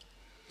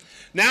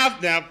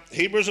 Now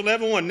Hebrews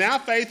 11:1. Now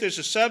faith is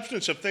the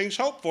substance of things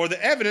hoped for,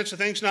 the evidence of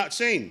things not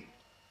seen.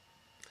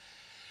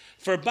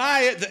 For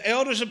by it the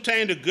elders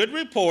obtained a good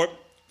report.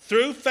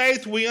 Through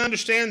faith we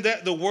understand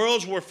that the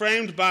worlds were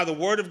framed by the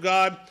word of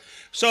God,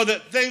 so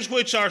that things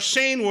which are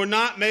seen were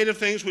not made of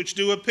things which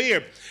do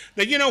appear.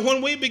 Now, you know,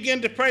 when we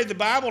begin to pray, the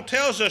Bible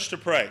tells us to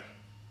pray.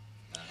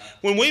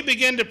 When we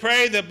begin to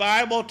pray, the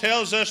Bible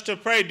tells us to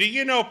pray. Do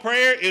you know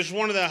prayer is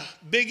one of the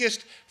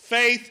biggest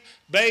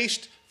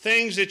faith-based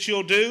things that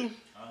you'll do?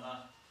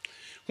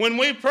 When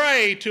we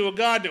pray to a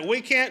God that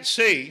we can't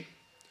see,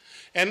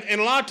 and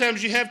a lot of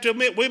times you have to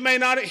admit, we may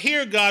not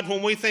hear God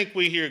when we think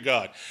we hear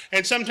God.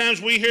 And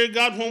sometimes we hear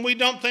God when we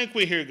don't think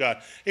we hear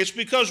God. It's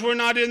because we're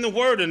not in the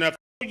Word enough.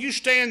 You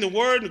stay in the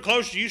Word, and the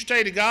closer you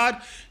stay to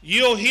God,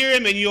 you'll hear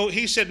Him, and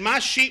He said, my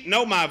sheep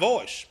know my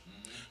voice.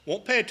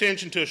 Won't pay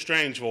attention to a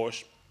strange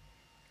voice.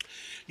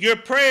 Your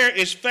prayer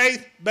is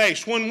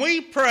faith-based. When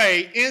we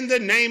pray in the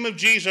name of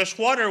Jesus,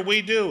 what are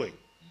we doing?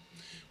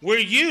 We're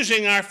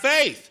using our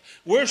faith.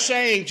 We're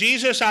saying,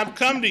 Jesus, I've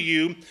come to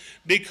you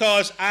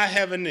because I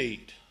have a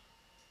need.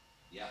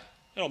 Yeah.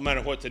 It don't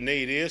matter what the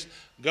need is.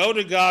 Go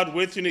to God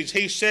with your needs.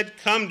 He said,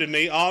 come to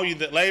me, all you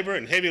that labor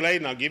and heavy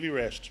laden, I'll give you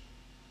rest.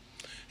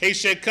 He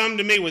said, come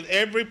to me with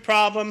every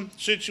problem,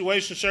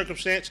 situation,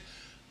 circumstance.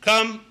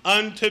 Come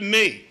unto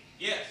me.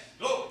 Yes,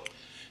 go.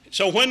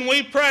 So when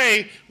we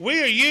pray,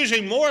 we are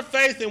using more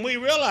faith than we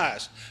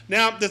realize.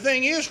 Now, the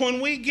thing is, when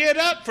we get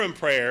up from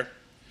prayer,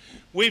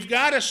 we've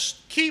got to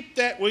keep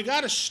that, we've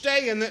got to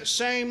stay in that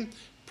same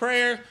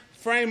prayer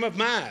frame of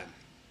mind.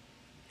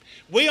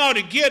 We ought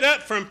to get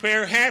up from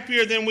prayer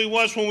happier than we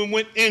was when we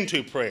went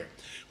into prayer.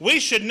 We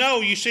should know,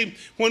 you see,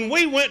 when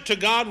we went to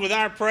God with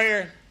our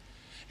prayer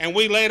and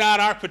we laid out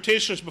our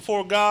petitions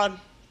before God,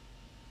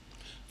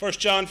 1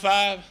 John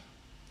 5,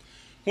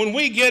 when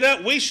we get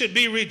up, we should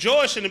be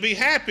rejoicing and be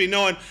happy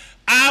knowing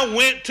I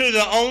went to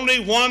the only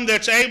one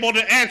that's able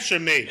to answer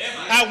me.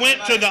 I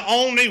went to the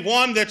only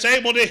one that's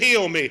able to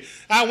heal me.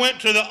 I went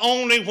to the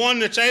only one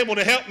that's able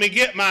to help me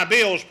get my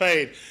bills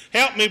paid,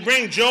 help me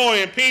bring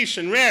joy and peace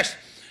and rest.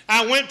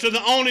 I went to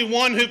the only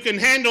one who can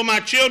handle my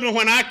children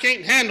when I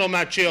can't handle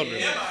my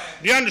children.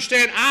 Do you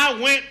understand? I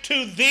went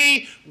to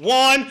the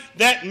one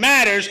that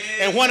matters,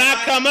 and when I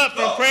come up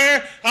from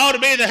prayer, I ought to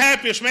be the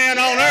happiest man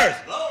on earth.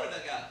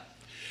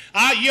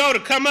 You ought to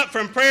come up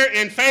from prayer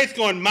in faith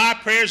going, my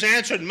prayer's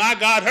answered, my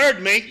God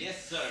heard me.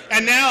 Yes, sir.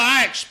 And now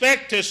I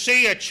expect to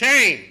see a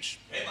change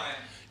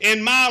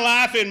in my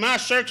life, in my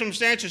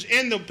circumstances,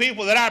 in the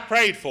people that I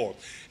prayed for.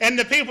 And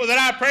the people that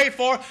I prayed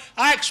for,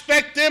 I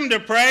expect them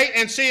to pray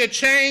and see a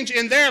change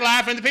in their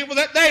life and the people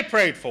that they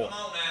prayed for. Come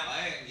on now,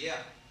 man. Yeah.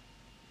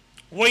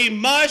 We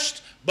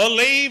must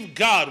believe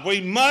God.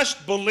 We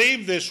must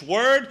believe this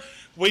word.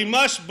 We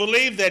must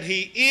believe that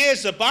He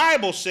is. The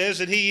Bible says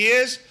that He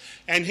is,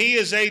 and He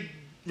is a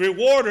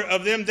rewarder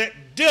of them that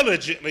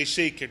diligently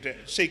seek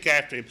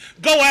after Him.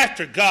 Go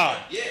after God.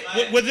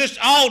 Yeah, with this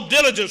all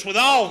diligence, with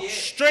all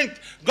strength,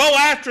 go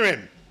after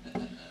Him.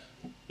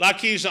 Like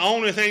He's the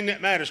only thing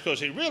that matters, because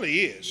He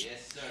really is.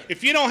 Yes, sir.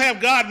 If you don't have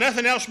God,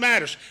 nothing else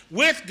matters.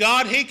 With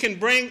God, He can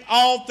bring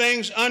all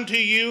things unto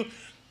you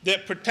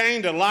that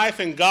pertain to life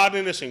and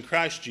godliness in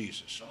Christ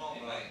Jesus. Come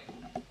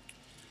on,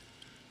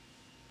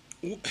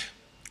 man.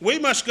 We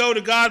must go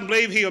to God and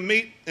believe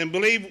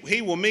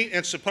He will meet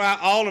and supply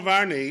all of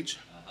our needs.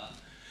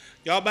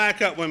 Y'all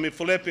back up with me,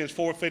 Philippians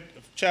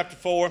chapter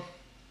 4,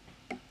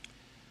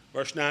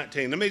 verse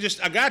 19.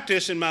 I got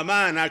this in my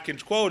mind, I can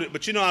quote it,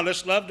 but you know I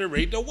just love to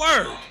read the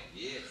Word.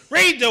 Yes.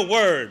 Read the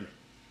Word.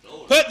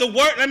 Lord. Put the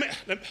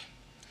Word,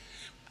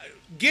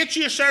 get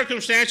your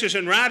circumstances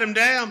and write them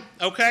down,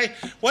 okay?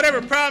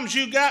 Whatever problems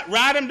you got,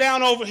 write them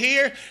down over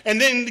here,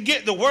 and then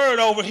get the Word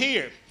over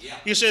here. Yeah.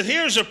 You said,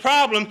 here's a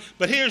problem,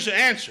 but here's the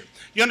answer.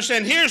 You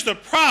understand? Here's the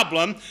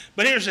problem,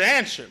 but here's the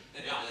answer.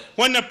 Yeah.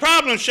 When the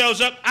problem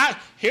shows up,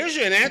 here's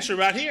an answer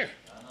right here.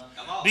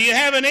 Do you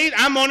have a need?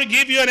 I'm going to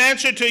give you an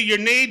answer to your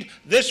need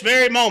this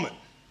very moment.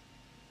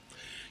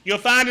 You'll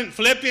find it in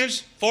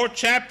Philippians 4th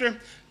chapter,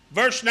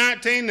 verse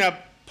 19. Now,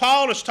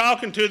 Paul is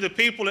talking to the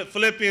people at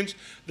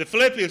the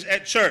Philippians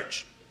at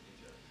church.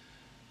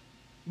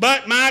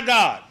 But my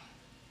God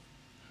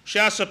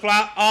shall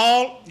supply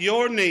all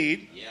your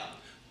need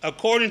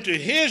according to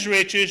His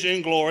riches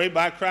in glory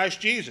by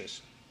Christ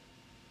Jesus.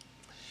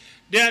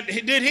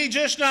 Did He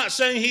just not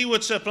say He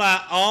would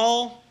supply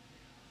all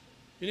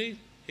you need?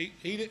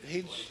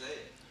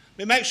 Let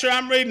me make sure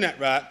I'm reading that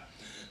right.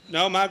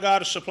 No, my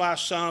God will supply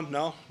some.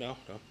 No.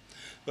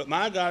 But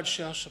my God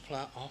shall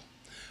supply all.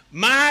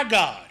 My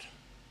God,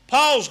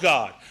 Paul's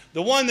God,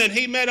 the one that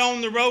he met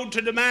on the road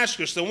to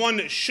Damascus, the one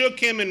that shook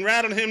him and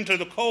rattled him to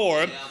the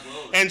core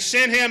and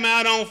sent him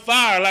out on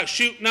fire like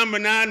Shoot Number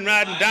 9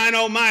 riding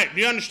dynamite.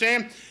 Do you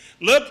understand?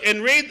 Look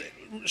and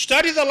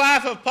study the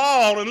life of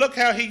Paul and look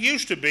how he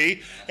used to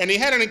be. And he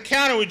had an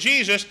encounter with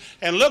Jesus,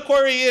 and look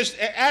where he is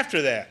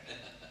after that.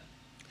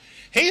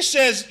 He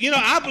says,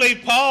 I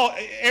believe Paul,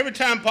 every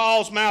time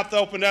Paul's mouth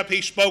opened up,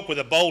 he spoke with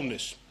a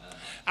boldness.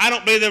 I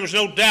don't believe there was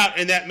no doubt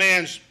in that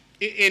man's,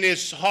 in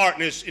his heart,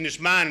 in his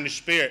mind, in his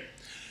spirit.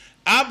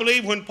 I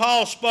believe when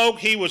Paul spoke,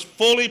 he was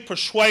fully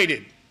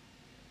persuaded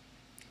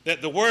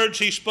that the words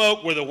he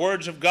spoke were the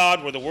words of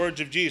God, were the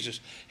words of Jesus.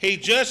 He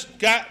just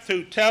got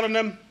through telling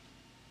them,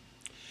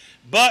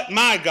 but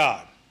my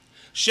God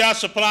shall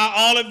supply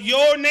all of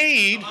your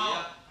need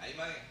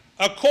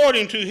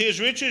according to His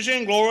riches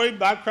in glory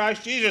by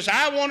Christ Jesus.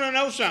 I want to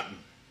know something.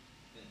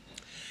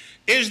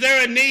 Is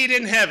there a need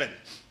in heaven?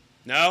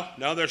 No,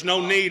 there's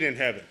no need in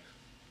heaven.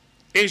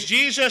 Is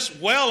Jesus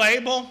well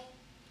able?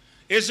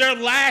 Is there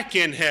lack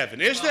in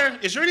heaven? Is there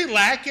any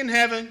lack in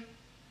heaven?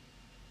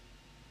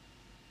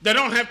 There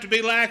don't have to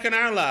be lack in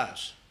our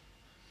lives.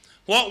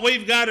 What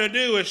we've got to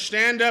do is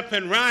stand up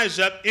and rise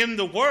up in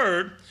the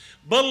Word,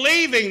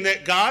 believing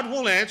that God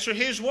will answer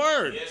His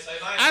Word. Yes,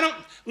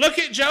 look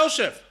at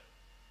Joseph.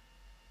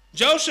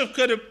 Joseph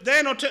could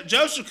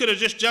have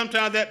just jumped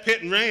out of that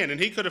pit and ran,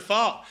 and he could have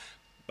fought.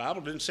 The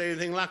Bible didn't say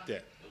anything like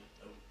that.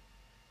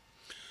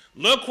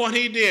 Look what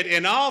he did.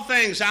 In all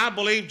things, I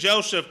believe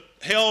Joseph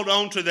held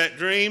on to that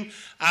dream.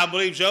 I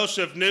believe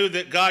Joseph knew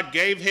that God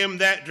gave him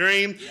that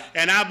dream. Yeah.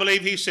 And I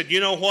believe he said,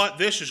 you know what?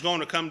 This is going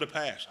to come to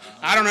pass.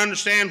 I don't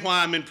understand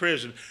why I'm in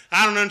prison.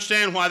 I don't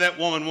understand why that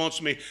woman wants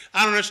me.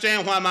 I don't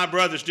understand why my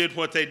brothers did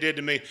what they did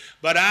to me.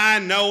 But I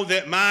know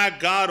that my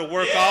God will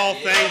work all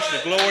things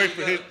to glory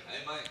for His.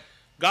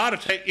 God will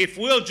take, if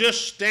we'll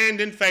just stand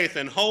in faith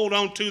and hold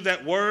on to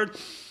that word,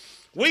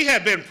 we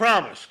have been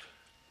promised.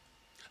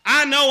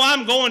 I know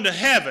I'm going to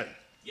heaven.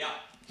 Yeah.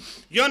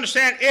 You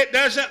understand? It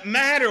doesn't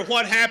matter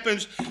what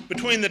happens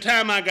between the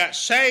time I got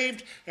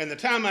saved and the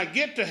time I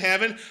get to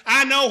heaven.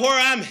 I know where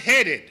I'm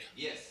headed.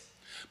 Yes.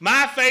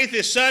 My faith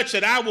is such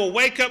that I will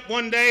wake up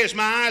one day as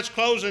my eyes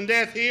close in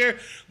death here.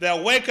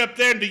 They'll wake up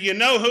there, and do you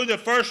know who the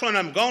first one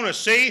I'm going to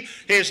see?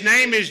 His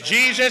name is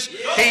Jesus.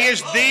 He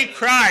is the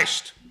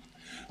Christ.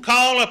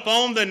 Call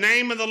upon the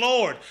name of the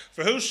Lord.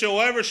 For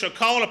whosoever shall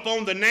call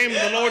upon the name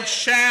of the Lord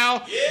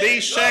shall be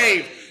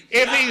saved.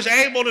 If he's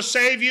able to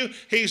save you,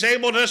 he's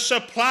able to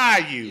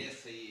supply you.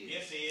 Yes, he is.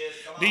 Yes, he is.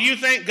 Come on. Do you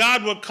think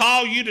God would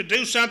call you to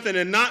do something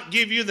and not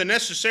give you the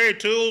necessary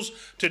tools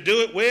to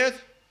do it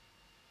with?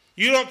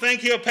 You don't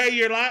think he'll pay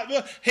your life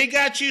bill? He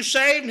got you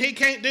saved and he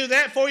can't do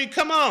that for you?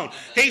 Come on.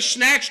 He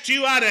snatched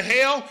you out of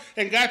hell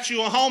and got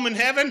you a home in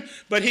heaven,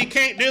 but he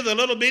can't do the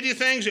little bitty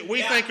things that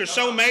we think are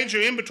so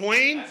major in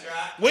between. That's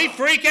right. We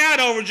freak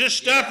out over just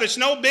stuff that's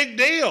no big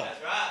deal.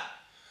 That's right.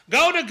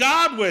 Go to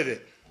God with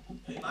it.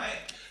 Amen.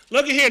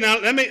 Look at here now.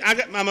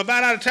 I'm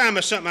about out of time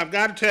or something I've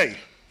got to tell you.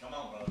 Come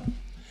on, brother.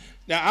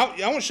 Now,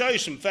 I want to show you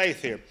some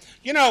faith here.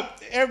 You know,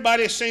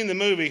 everybody has seen the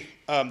movie,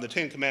 The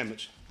Ten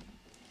Commandments.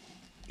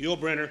 Yul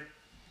Brynner,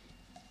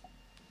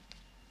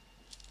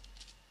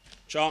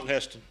 Charlton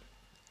Heston.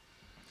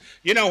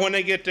 You know, when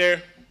they get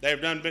there,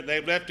 they've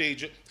left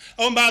Egypt.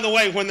 Oh, and by the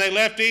way, when they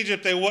left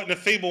Egypt, there wasn't a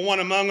feeble one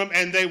among them,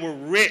 and they were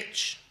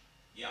rich.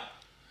 Yeah.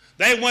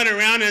 They went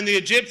around, and the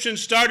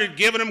Egyptians started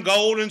giving them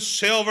gold and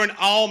silver and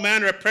all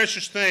manner of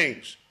precious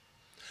things.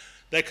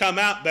 They come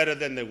out better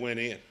than they went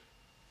in.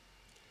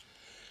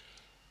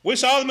 We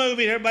saw the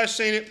movie, everybody's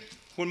seen it.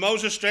 When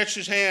Moses stretched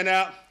his hand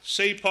out,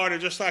 sea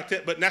parted just like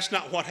that, but that's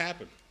not what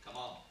happened. Come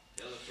on,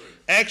 tell the truth.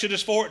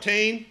 Exodus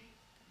 14,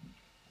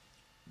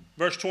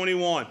 verse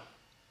 21.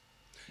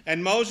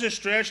 And Moses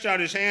stretched out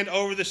his hand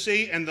over the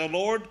sea, and the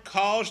Lord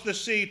caused the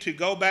sea to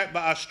go back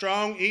by a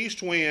strong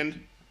east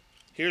wind.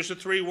 Here's the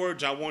three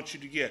words I want you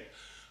to get.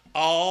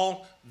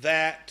 All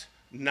that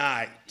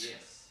night.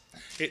 Yes.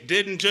 It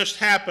didn't just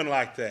happen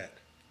like that.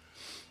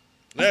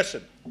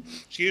 Listen,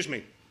 excuse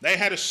me. They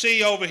had a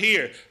sea over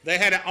here. They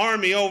had an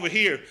army over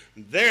here.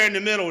 They're in the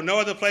middle, no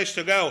other place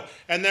to go.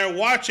 And they're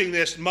watching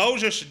this.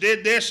 Moses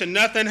did this and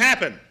nothing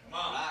happened.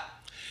 Come on.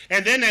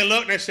 And then they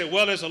looked and they said,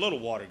 well, there's a little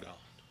water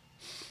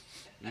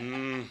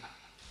gone.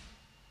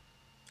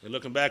 They're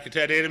looking back at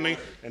that enemy.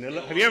 And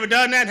have you ever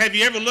done that? Have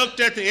you ever looked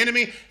at the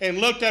enemy and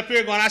looked up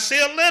here going, I see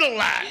a little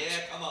light.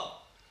 Yeah, come on.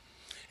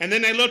 And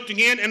then they looked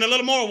again, and a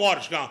little more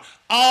water's gone.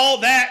 All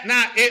that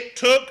night, it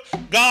took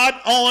God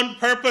on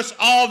purpose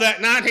all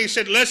that night. He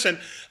said, listen,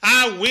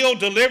 I will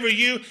deliver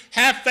you.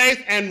 Have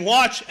faith and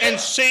watch and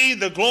see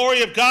the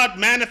glory of God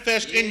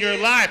manifest in your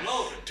life.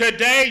 Lord.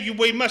 Today,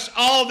 we must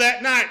all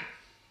that night.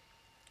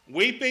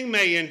 Weeping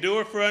may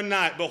endure for a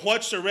night, but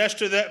what's the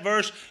rest of that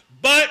verse?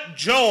 But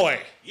joy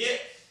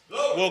Yes.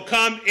 Lord. will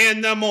come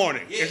in the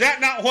morning. Yes. Is that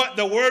not what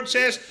the word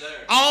says? Yes, sir.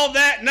 All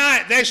that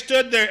night they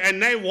stood there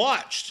and they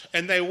watched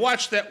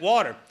that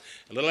water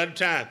a little at a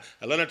time,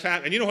 a little at a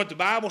time. And you know what the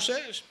Bible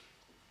says?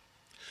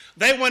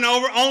 They went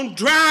over on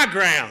dry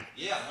ground.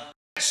 Yeah.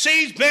 That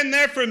sea's been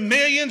there for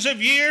millions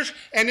of years,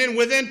 and then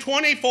within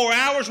 24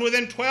 hours,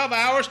 within 12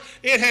 hours,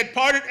 it had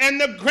parted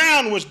and the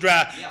ground was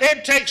dry. Yeah.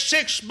 It takes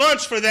 6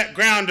 months for that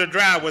ground to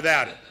dry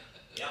without it.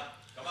 Yeah.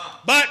 Come on.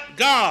 But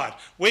God,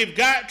 we've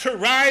got to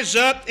rise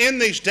up in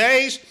these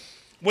days.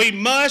 We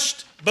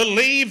must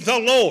believe the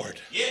Lord.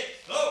 Yes.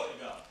 Glory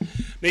to God.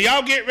 Now,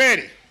 y'all get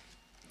ready.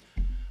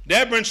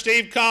 Deborah and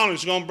Steve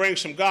Collins are going to bring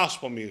some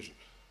gospel music.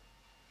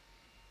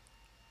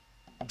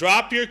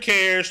 Drop your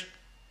cares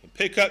and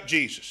pick up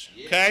Jesus.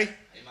 Okay?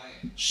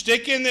 Amen.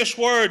 Stick in this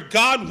word.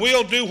 God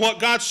will do what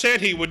God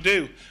said he would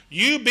do.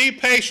 You be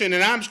patient,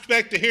 and I'm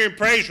expecting to hear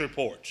praise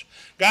reports.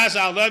 Guys,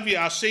 I love you.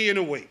 I'll see you in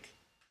a week.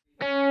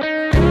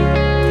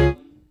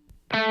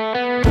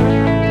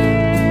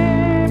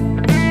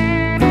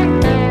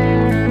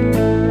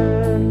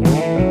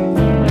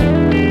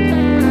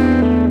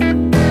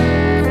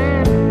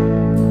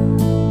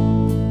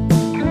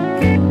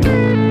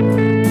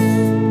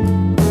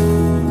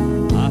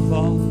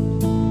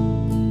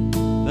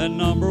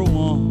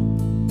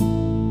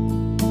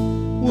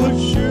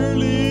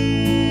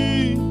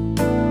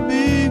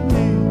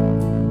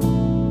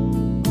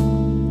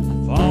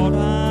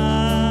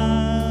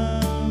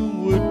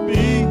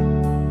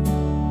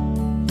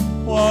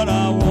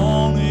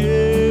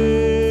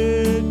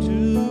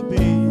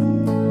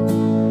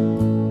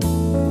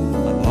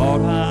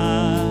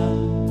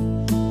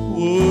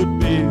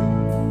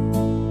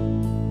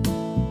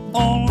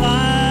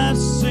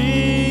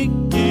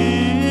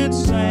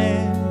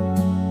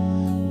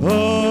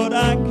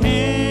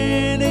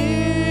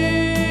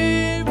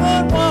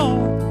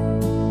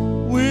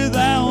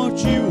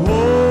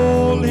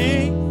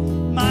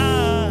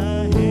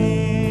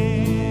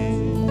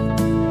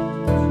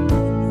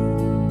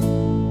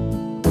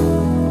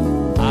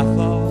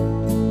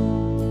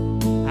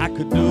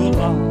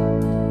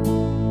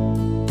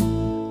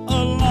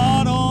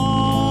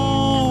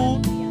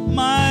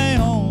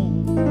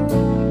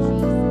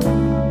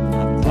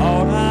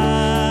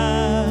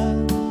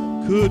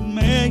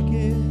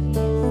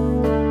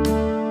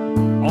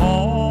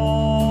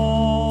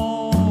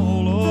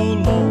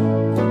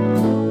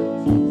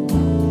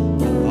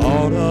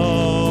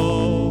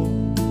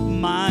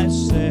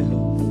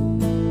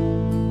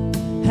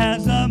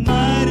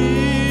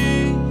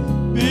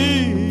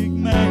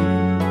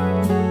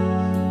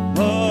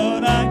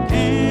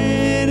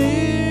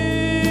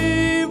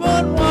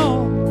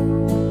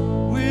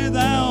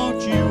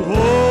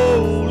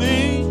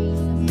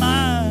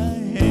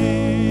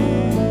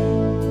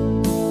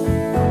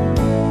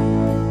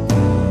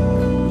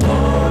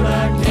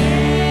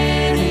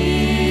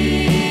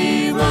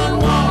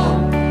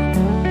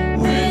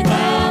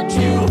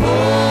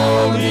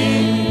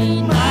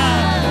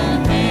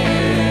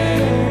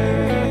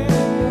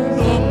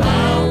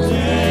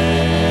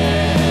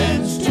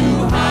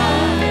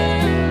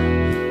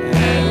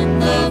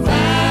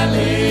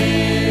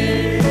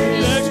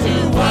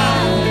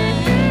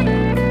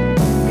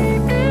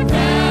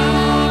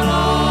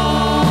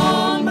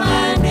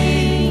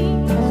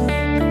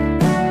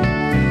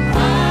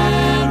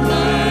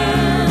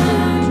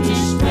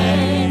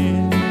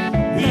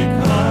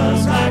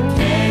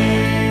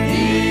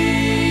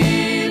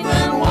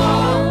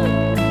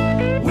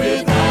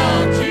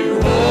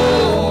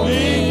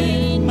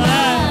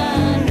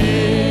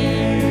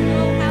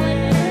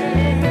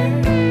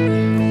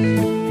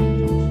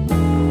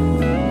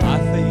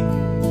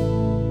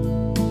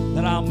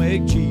 I'll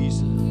make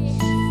Jesus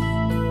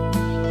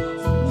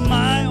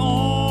my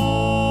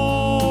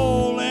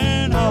all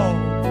and all.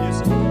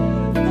 Yes,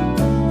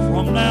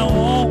 from now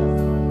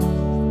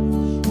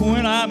on,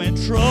 when I'm in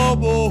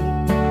trouble,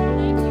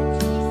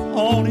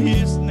 on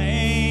His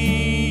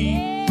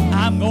name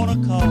I'm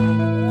gonna call.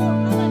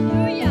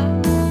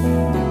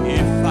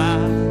 If I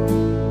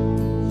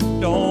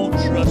don't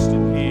trust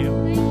in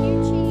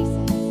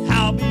Him,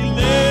 I'll be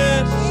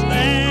less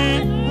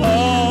than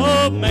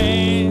a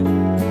man,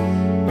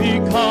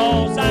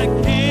 because I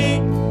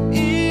can't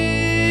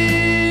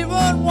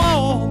even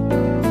walk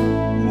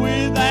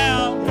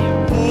without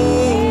Him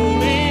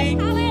holding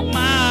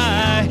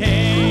my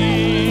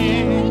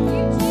hand.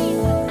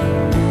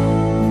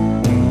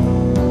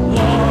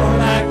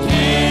 Lord, I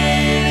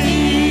can't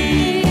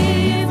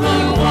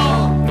even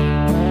walk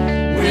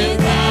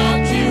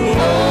without You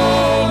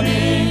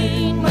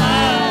holding my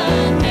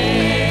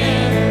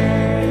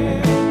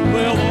hand.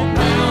 Well, the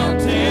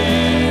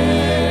mountain's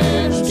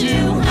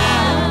too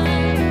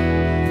high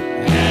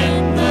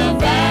and the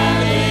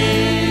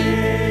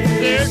valley,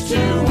 they're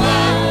too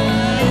wide.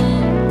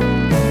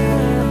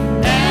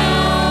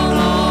 Down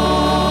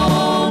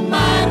on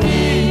my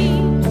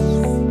knees,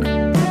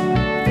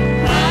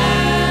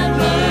 I've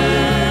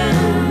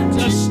learned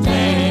to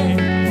stand,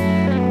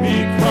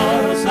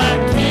 because I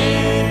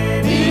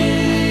can't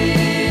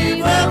even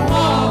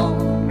walk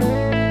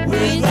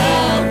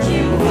without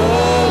You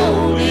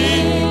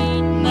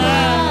holding my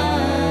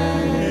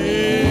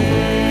hand.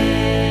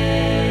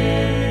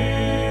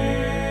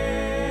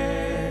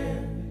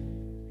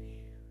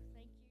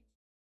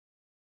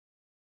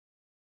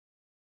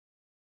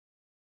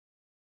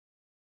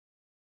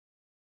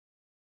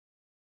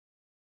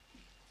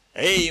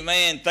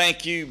 Amen.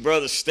 Thank you,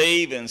 Brother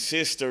Steve and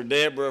Sister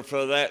Deborah,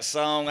 for that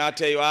song. I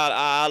tell you,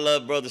 I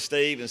love Brother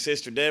Steve and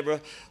Sister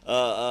Deborah.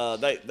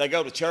 They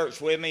go to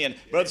church with me, and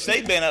Brother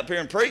Steve been up here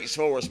and preached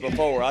for us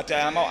before. I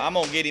tell you, I'm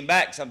going to get him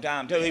back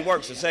sometime, too. He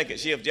works a second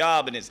shift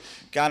job, and it's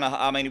kind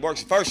of, he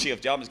works a first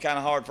shift job. It's kind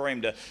of hard for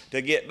him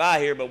to get by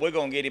here, but we're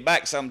going to get him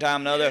back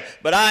sometime or another.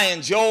 But I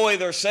enjoy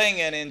their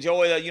singing,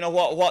 enjoy,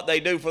 what they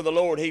do for the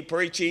Lord. He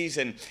preaches,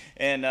 and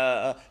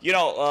we're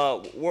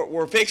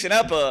fixing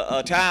up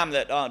a time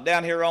that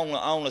down here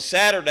on a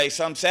Saturday.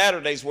 Some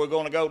Saturdays we're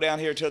going to go down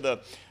here to the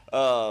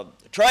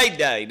Trade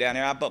Day down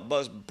here.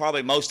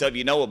 Probably most of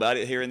you know about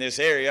it here in this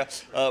area.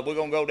 We're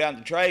going to go down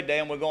to Trade Day,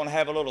 and we're going to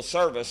have a little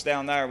service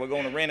down there. We're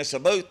going to rent us a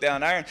booth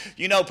down there. And,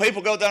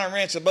 people go down and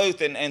rent a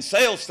booth and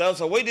sell stuff,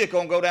 so we just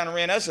going to go down and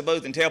rent us a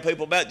booth and tell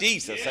people about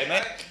Jesus. Yeah.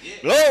 Amen? Yeah.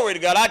 Glory to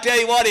God. I tell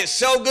you what, it's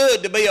so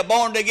good to be a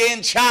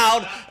born-again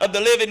child of the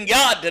living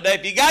God today.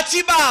 If you got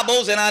your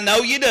Bibles, and I know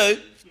you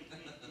do,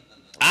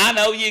 I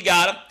know you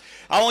got them,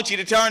 I want you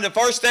to turn to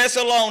 1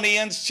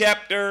 Thessalonians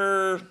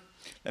chapter...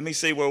 Let me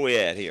see where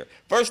we're at here.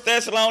 1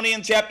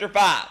 Thessalonians chapter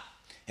 5.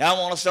 I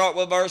want to start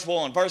with verse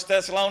 1. 1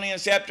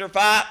 Thessalonians chapter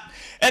 5.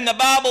 And the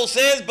Bible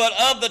says, but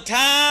of the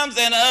times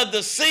and of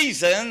the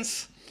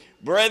seasons,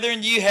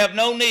 brethren, you have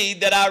no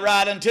need that I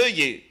write unto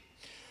you.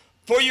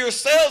 For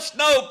yourselves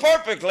know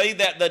perfectly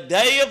that the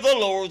day of the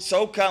Lord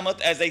so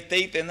cometh as a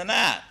thief in the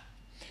night.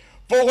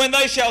 For when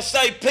they shall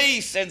say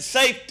peace and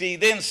safety,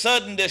 then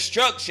sudden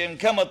destruction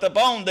cometh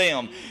upon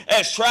them,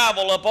 as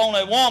travel upon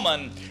a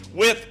woman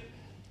with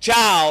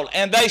child,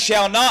 and they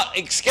shall not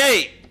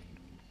escape.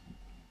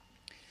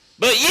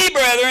 But ye,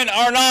 brethren,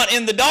 are not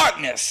in the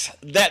darkness,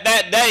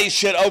 that day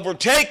should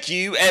overtake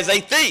you as a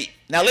thief.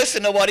 Now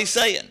listen to what he's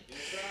saying.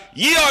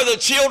 Ye are the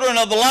children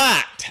of the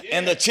light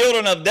and the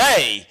children of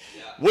day.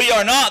 We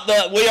are not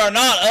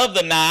of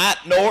the night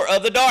nor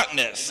of the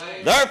darkness.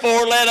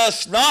 Therefore let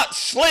us not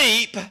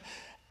sleep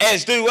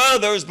as do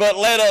others, but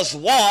let us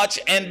watch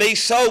and be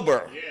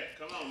sober.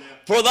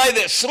 For they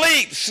that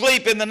sleep,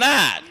 sleep in the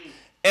night,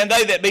 and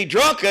they that be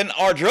drunken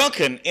are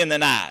drunken in the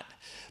night.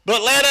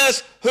 But let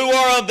us who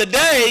are of the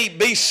day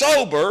be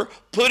sober,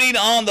 putting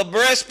on the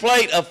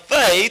breastplate of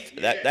faith,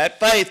 that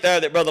faith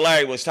there that Brother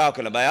Larry was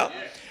talking about.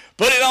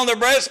 Putting on the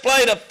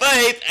breastplate of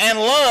faith and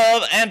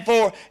love, and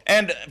for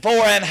an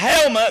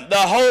helmet the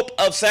hope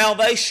of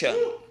salvation.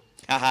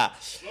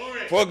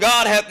 For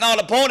God hath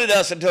not appointed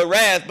us unto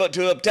wrath, but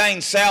to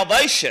obtain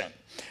salvation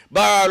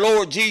by our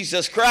Lord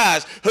Jesus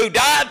Christ, who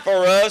died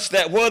for us,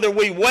 that whether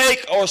we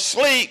wake or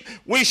sleep,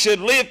 we should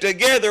live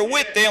together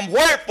with them.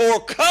 Wherefore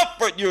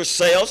comfort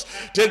yourselves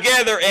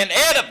together and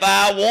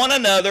edify one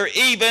another,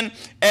 even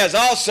as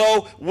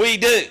also we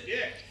do.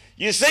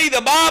 You see, the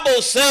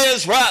Bible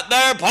says right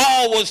there,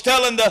 Paul was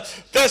telling the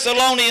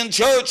Thessalonian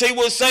church, he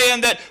was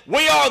saying that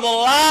we are the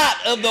light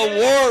of the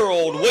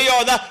world. We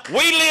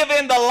live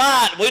in the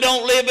light. We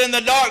don't live in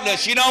the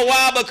darkness. You know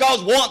why?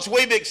 Because once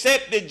we've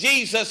accepted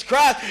Jesus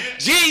Christ,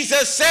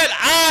 Jesus said,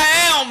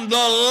 I am the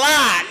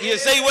light. You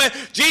see, when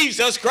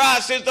Jesus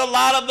Christ is the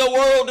light of the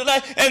world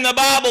today, and the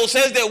Bible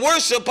says that we're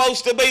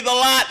supposed to be the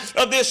light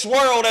of this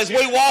world. As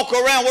we walk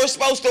around, we're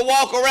supposed to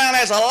walk around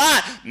as a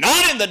light,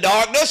 not in the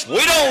darkness.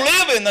 We don't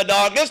live in the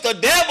darkness. The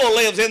devil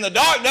lives in the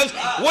darkness.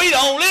 We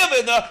don't live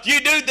in the,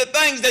 do the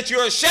things that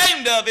you're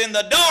ashamed of in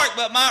the dark,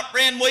 but my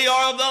friend, we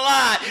are of the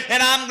light.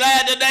 And I'm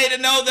glad today to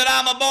know that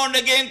I'm a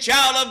born-again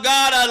child of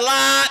God, a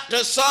light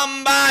to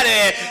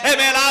somebody.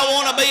 Amen. I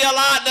want to be a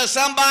light to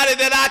somebody,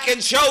 that I can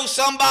show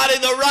somebody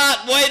the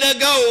right way to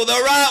go,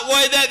 the right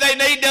way that they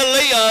need to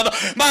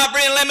live. My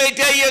friend, let me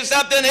tell you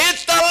something.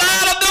 It's the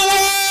light of the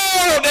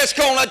world that's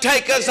going to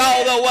take us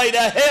all the way to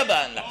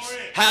heaven.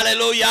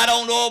 Hallelujah. I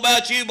don't know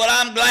about you, but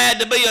I'm glad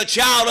to be a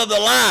child of the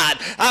light.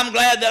 I'm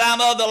glad that I'm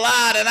of the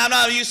light. And I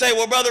know you say,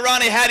 well, Brother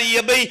Ronnie, how do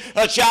you be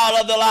a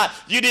child of the light?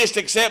 You just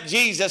accept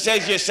Jesus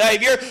as your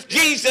Savior.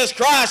 Jesus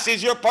Christ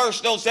is your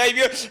personal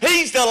Savior.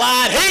 He's the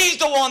light. He's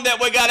the one that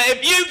we got to.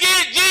 If you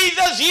get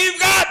Jesus, you've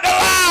got the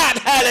light.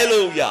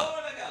 Hallelujah.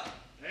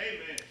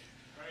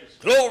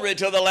 Glory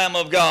to the Lamb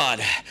of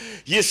God.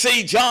 You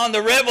see, John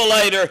the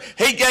Revelator,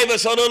 he gave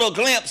us a little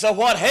glimpse of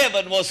what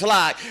heaven was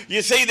like.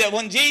 You see that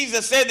when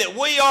Jesus said that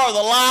we are the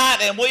light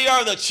and we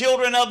are the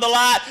children of the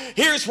light,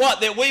 here's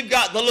what that we've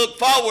got to look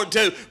forward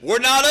to. We're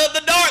not of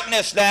the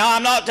darkness now.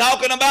 I'm not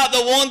talking about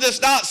the ones that's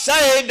not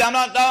saved. I'm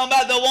not talking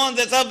about the ones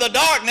that's of the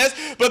darkness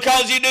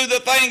because you do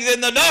the things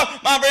in the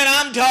dark. My friend,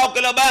 I'm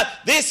talking about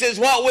this is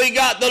what we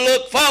got to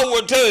look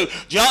forward to.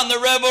 John the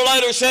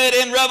Revelator said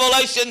in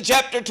Revelation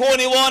chapter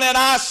 21, and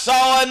I saw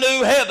a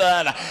new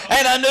heaven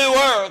and a new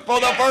earth, for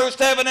the first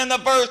heaven and the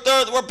first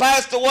earth were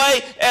passed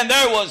away, and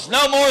there was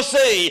no more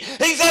sea.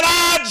 He said,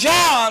 I,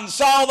 John,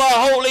 saw the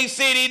holy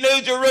city,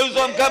 New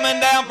Jerusalem,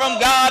 coming down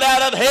from God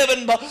out of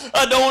heaven,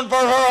 adorned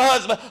for her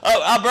husband,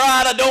 a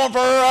bride adorned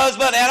for her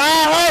husband. And I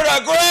heard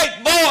a great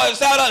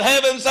voice out of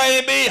heaven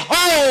saying,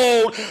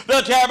 behold,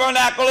 the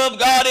tabernacle of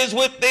God is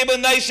with them,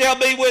 and they shall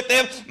be with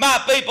them, my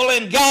people,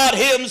 and God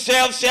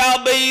himself shall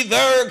be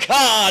their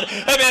God.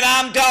 I mean,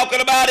 I'm talking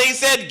about, he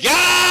said,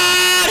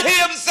 God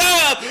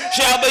himself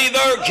shall be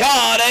their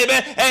God,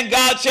 amen, and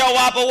God shall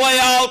wipe away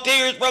all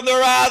tears from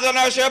their eyes, and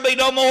there shall be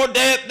no more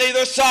death,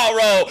 neither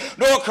sorrow,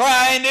 nor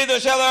crying, neither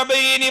shall there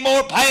be any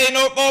more pain,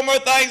 nor former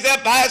things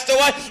that passed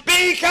away,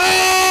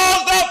 because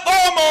the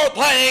former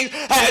things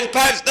has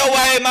passed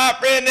away, my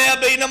friend. There'll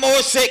be no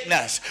more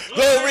sickness.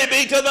 Glory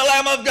be to the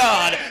Lamb of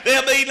God.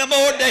 There'll be no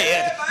more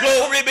death.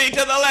 Glory be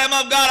to the Lamb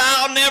of God.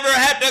 I'll never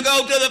have to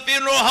go to the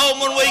funeral home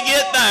when we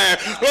get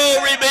there.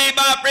 Glory be,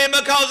 my friend,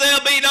 because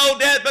there'll be no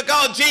death,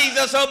 because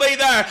Jesus will be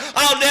there.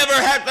 I'll never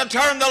have to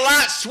turn the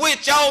light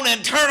switch on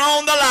and turn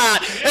on the light.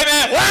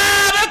 Amen.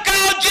 Why?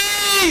 Because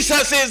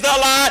Jesus is the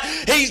light.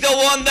 He's the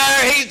one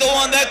there. He's the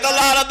one that's the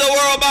light of the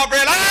world, my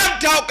friend. I'm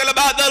talking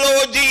about the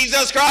Lord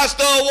Jesus Christ,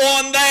 the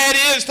one that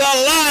is the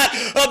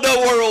light of the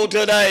world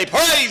today.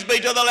 Praise be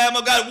to the Lamb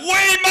of God.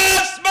 We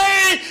must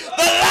be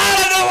the light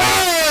of the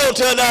world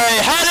today.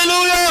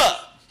 Hallelujah.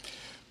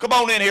 Come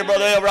on in here,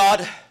 Brother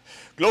Elrod.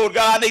 Glory to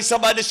God, I need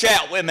somebody to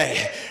shout with me.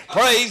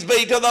 Praise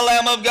be to the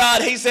Lamb of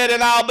God. He said,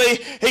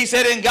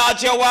 and God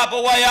shall wipe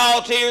away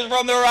all tears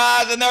from their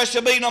eyes, and there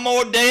shall be no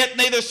more death,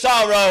 neither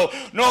sorrow,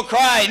 nor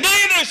crying,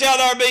 neither shall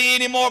there be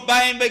any more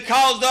pain,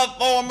 because the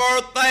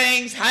former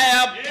things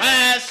have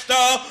passed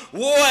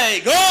away.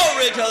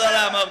 Glory to the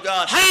Lamb of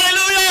God.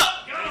 Hallelujah.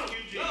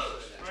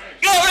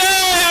 Glory.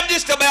 I'm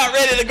just about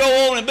ready to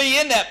go on and be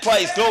in that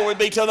place. Glory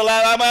be to the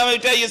Lamb. I'm going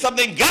to tell you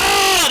something.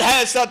 God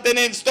has something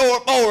in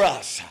store for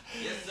us.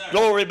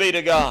 Glory be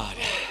to God.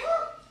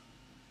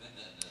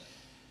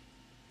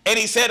 And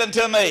he said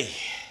unto me,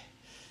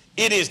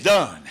 it is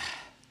done.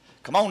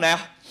 Come on now.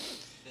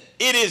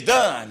 It is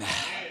done.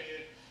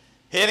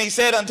 And he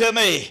said unto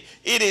me,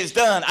 it is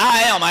done. I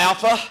am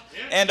Alpha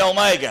and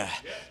Omega,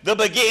 the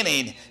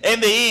beginning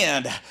and the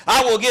end.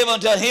 I will give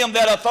unto him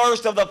that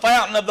athirst of the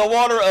fountain of the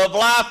water of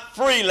life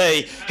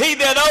freely. He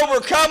that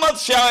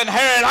overcometh shall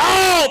inherit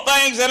all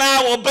things, and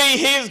I will be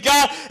his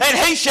God, and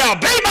he shall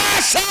be my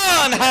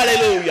son.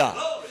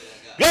 Hallelujah.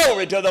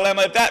 Glory to the Lamb.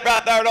 If that right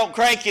there don't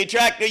crank your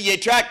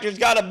tractor's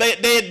got a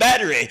dead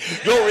battery.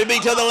 Glory be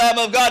to the Lamb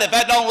of God. If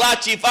that don't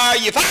light your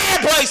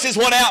fireplaces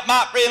went out,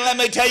 my friend. Let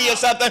me tell you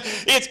something.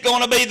 It's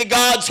going to be the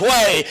God's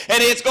way,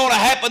 and it's going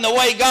to happen the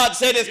way God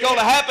said it's going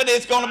to happen.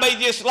 It's going to be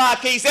just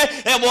like he said,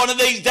 and one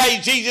of these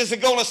days Jesus is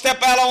going to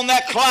step out on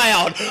that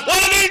cloud.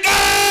 One of these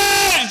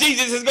days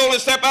Jesus is going to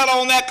step out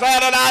on that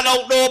cloud, and I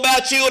don't know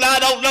about you, and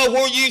I don't know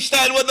where you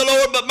stand with the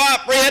Lord, but my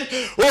friend,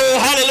 oh,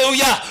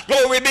 hallelujah,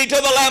 glory be to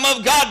the Lamb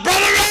of God.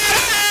 Brother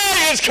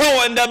Ronnie is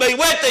going to be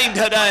with him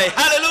today.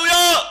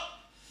 Hallelujah.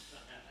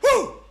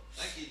 Woo.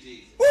 Thank you,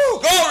 Jesus. Woo.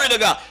 Glory to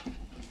God.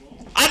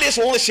 I just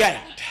want to shout.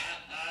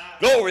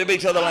 Glory be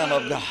to the Lamb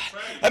of God.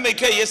 Let me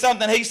tell you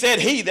something. He said,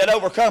 he that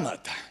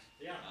overcometh.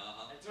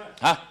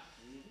 Huh?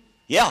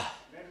 Yeah.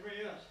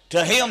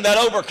 To him that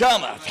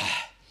overcometh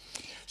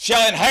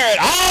shall inherit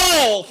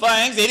all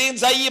things. He didn't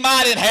say you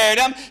might inherit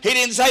them. He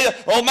didn't say,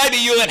 oh, maybe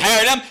you'll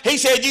inherit them. He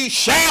said you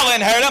shall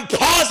inherit them.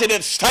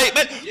 Positive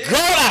statement. Yeah.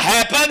 Gonna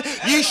happen.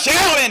 You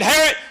shall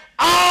inherit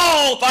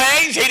all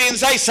things. He didn't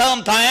say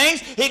some things.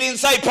 He didn't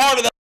say part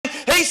of the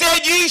thing. He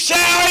said you shall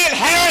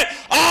inherit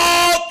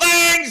all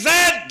things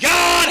that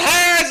God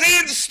has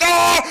in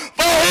store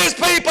for his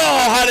people.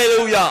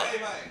 Hallelujah.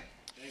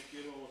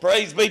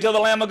 Praise be to the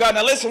Lamb of God.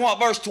 Now listen what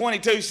verse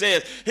 22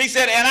 says. He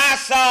said, and I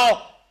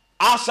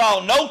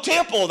saw no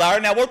temple there.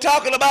 Now we're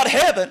talking about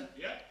heaven.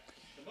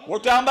 We're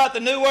talking about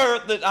the new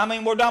earth. We're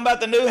talking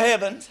about the new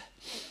heavens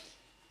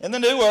and the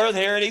new earth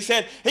here. And he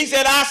said,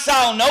 I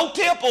saw no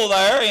temple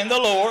there in the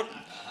Lord,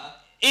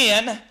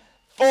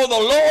 for the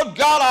Lord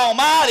God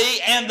Almighty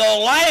and the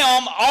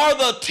Lamb are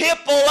the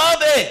temple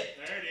of it.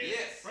 There it is.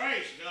 Yes.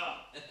 Praise God.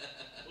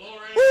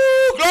 Glory.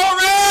 Woo,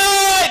 glory.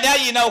 Now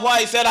you know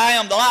why he said, I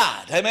am the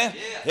light. Amen.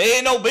 Yeah. There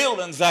ain't no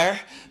buildings there.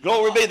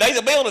 Glory be. There's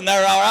a building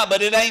there, all right,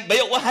 but it ain't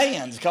built with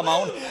hands. Come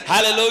on.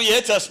 Hallelujah.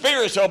 It's a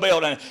spiritual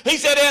building. He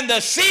said, and the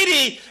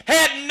city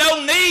had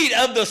no need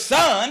of the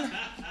sun.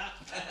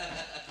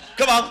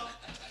 Come on.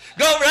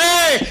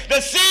 Glory.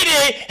 The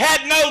city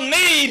had no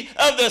need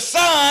of the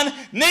sun,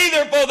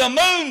 neither for the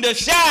moon to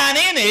shine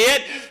in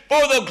it,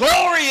 for the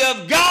glory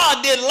of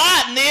God did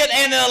lighten it,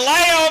 and the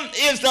Lamb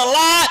is the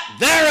light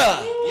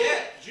thereof.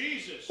 Yeah.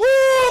 Jesus. Woo,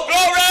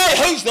 glory.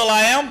 Who's the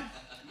Lamb? Come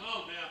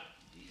on now.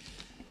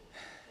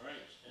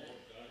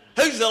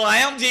 Who's the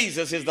Lamb?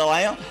 Jesus is the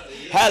Lamb.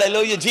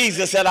 Hallelujah.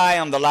 Jesus said, I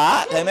am the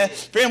light. Amen.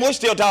 Friend, we're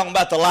still talking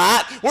about the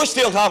light. We're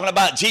still talking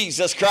about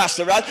Jesus Christ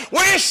the right.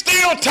 We're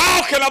still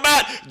talking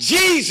about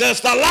Jesus,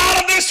 the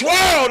light of this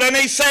world. And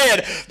he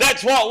said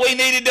that's what we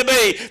needed to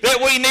be, that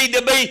we need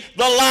to be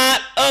the light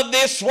of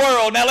this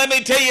world. Now let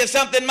me tell you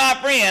something, my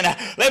friend.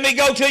 Let me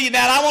go to you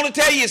now. I want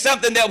to tell you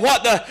something that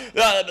what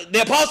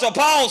the Apostle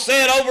Paul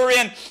said over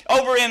in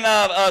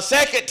 2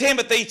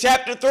 Timothy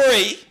chapter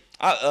 3.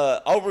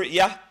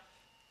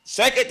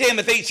 2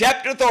 Timothy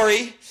chapter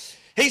 3.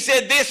 He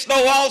said, this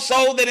know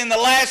also that in the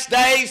last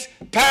days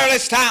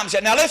perilous times.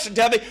 Now listen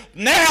to me.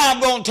 Now I'm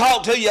going to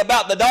talk to you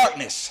about the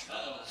darkness.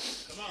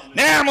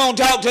 Now I'm going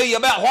to talk to you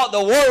about what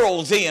the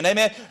world's in.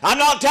 Amen. I'm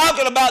not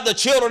talking about the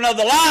children of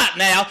the light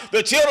now.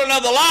 The children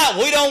of the light,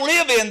 we don't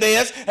live in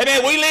this.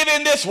 Amen. We live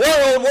in this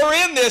world. We're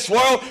in this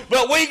world,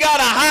 but we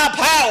got a high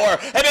power.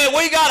 Amen.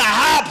 We got a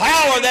high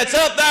power that's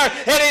up there,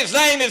 and his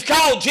name is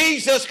called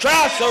Jesus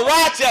Christ the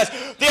righteous.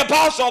 The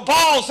Apostle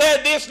Paul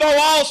said this know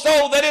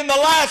also that in the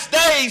last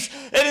days,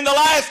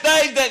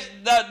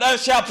 that there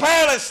shall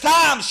perilous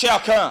times shall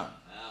come.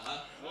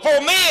 For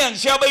men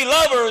shall be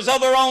lovers of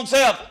their own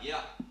self.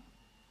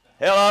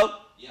 Hello?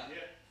 Yeah.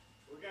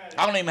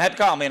 I don't even have to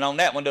comment on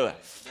that one, do I?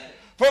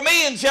 For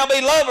men shall be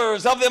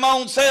lovers of them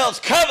own selves,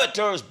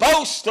 coveters,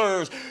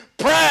 boasters,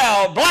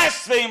 proud,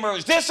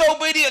 blasphemers,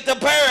 disobedient to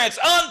parents,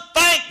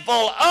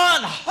 unthankful,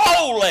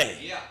 unholy.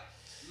 Yeah.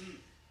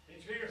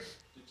 It's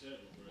here.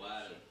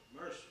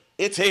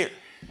 It's here.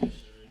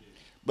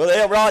 Brother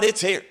Elrod, it's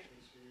here.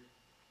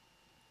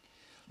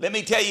 Let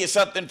me tell you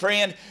something,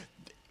 friend.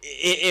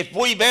 If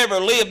we've ever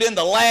lived in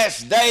the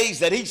last days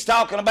that he's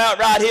talking about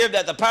right here,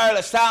 that the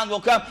perilous times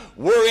will come,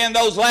 we're in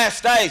those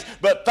last days.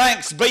 But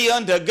thanks be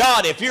unto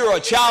God. If you're a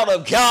child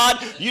of God,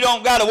 you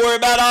don't got to worry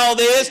about all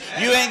this.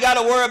 You ain't got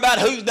to worry about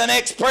who's the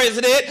next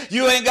president.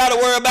 You ain't got to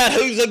worry about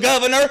who's the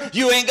governor.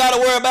 You ain't got to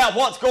worry about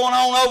what's going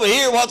on over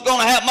here, what's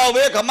going to happen over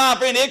here. Because my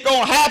friend, it's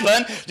going to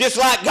happen just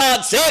like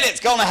God said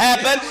it's going to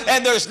happen.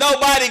 And there's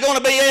nobody going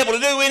to be able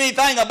to do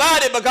anything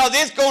about it, because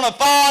it's going to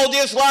fall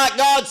just like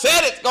God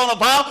said it's going to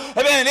fall.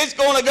 Amen. And it's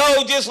going to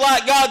go just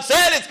like God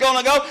said it's going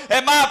to go.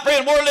 And my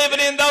friend, we're living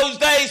in those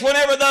days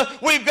whenever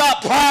we've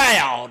got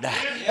proud.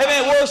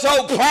 Amen. We're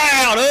so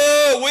proud.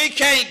 Oh, we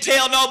can't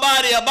tell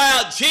nobody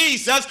about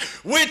Jesus.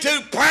 We're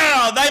too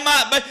proud. They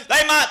might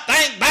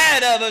think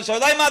bad of us, or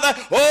they might think,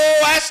 oh,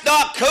 that's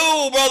not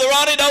cool, Brother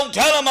Ronnie. Don't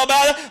tell them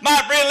about it. My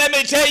friend, let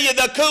me tell you,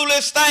 the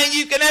coolest thing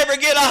you can ever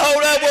get a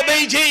hold of will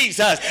be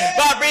Jesus.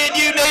 My friend,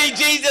 you need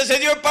Jesus as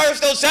your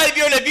personal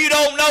Savior. And if you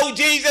don't know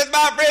Jesus,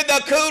 my friend,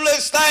 the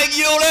coolest thing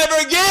you'll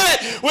ever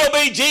get will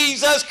be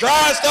Jesus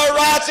Christ the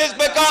righteous,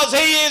 because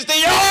he is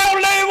the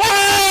only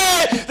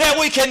way that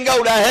we can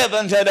go to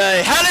heaven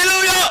today.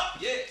 Hallelujah.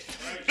 Yes.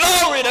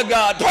 Glory to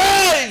God.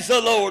 Praise the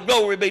Lord.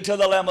 Glory be to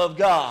the Lamb of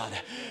God.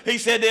 He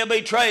said there'll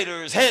be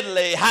traitors,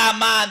 headley,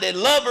 high-minded,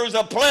 lovers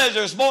of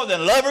pleasures more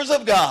than lovers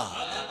of God.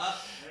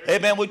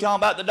 Amen. We're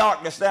talking about the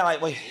darkness now,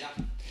 ain't we?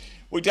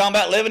 We're talking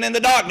about living in the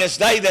darkness.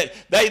 They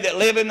that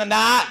live in the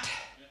night,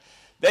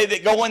 they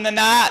that go in the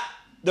night,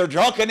 they're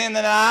drunken in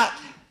the night.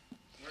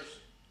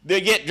 They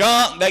get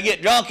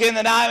drunk in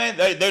the night.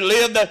 They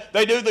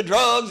do the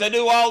drugs. They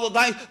do all the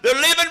things. They're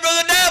living for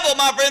the devil,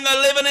 my friend.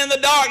 They're living in the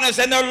darkness,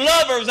 and they're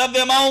lovers of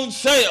them own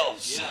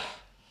selves. Yeah.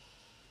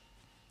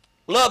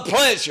 Love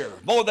pleasure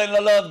more than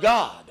they love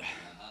God.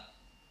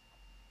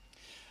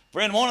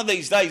 Friend, one of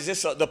these days, you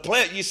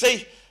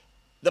see,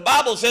 the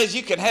Bible says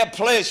you can have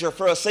pleasure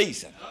for a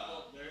season.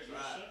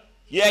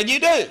 Yeah, and you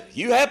do.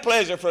 You have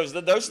pleasure for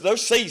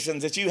there's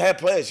seasons that you have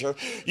pleasure.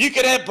 You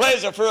can have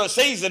pleasure for a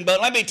season,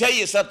 but let me tell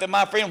you something,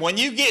 my friend. When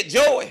you get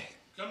joy,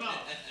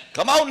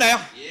 come on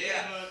now.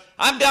 Yeah.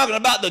 I'm talking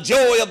about the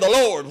joy of the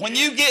Lord. When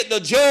you get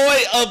the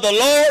joy of the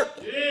Lord,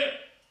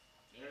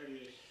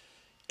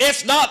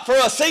 it's not for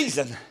a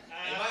season.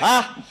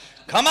 Huh?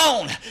 Come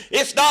on.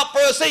 It's not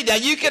for a season. Now,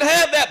 you can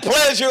have that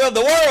pleasure of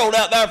the world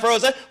out there for a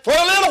season. For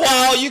a little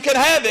while, you can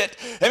have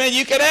it. I mean,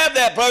 you can have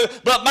that pleasure.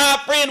 But,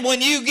 my friend, when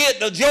you get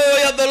the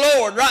joy of the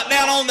Lord right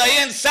down on the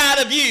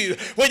inside of you,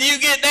 when you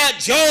get that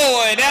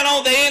joy down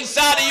on the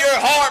inside of your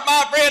heart,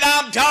 my friend,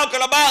 I'm talking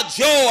about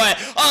joy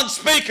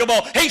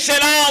unspeakable. He said,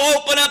 I'll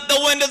open up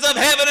the windows of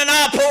heaven and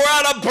I'll pour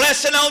out a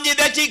blessing on you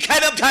that you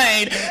can't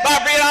obtain.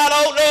 My friend, I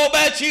don't know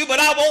about you,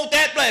 but I want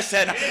that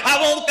blessing. I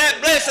want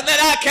that blessing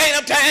that I can't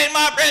obtain,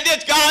 my friend.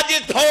 God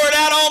just pour it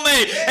out on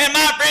me. And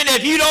my friend,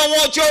 if you don't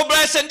want your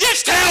blessing,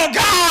 just tell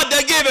God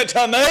to give it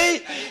to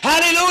me.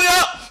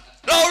 Hallelujah.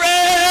 Glory.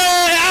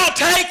 I'll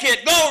take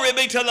it. Glory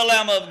be to the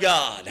Lamb of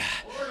God.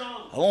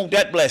 I want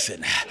that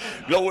blessing.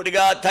 Glory to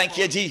God. Thank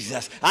you,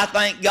 Jesus. I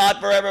thank God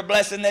for every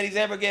blessing that he's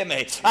ever given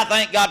me. I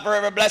thank God for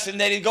every blessing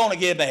that he's going to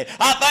give me.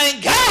 I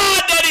thank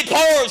God that he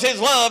pours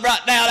his love right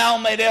now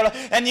on me.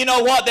 And you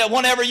know what? That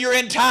whenever you're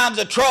in times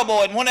of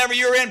trouble and whenever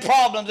you're in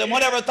problems and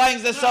whenever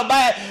things are so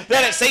bad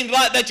that it seems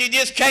like that you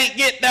just can't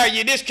get there,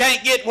 you just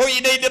can't get where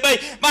you need to be,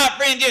 my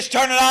friend, just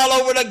turn it all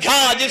over to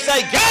God. Just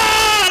say, God,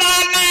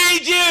 I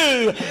need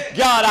you.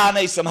 God, I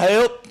need some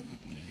help.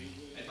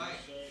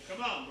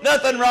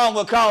 Nothing wrong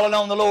with calling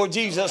on the Lord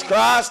Jesus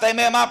Christ.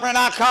 Amen, my friend.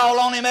 I call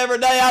on him every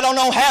day. I don't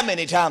know how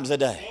many times a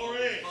day.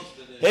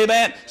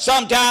 Amen.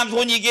 Sometimes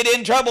when you get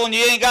in trouble and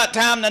you ain't got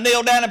time to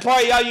kneel down and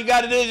pray, all you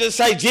got to do is just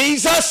say,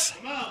 Jesus.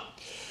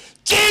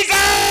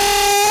 Jesus.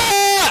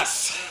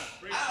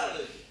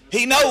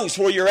 He knows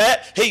where you're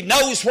at. He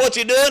knows what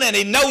you're doing, and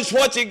he knows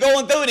what you're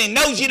going through, and he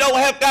knows you don't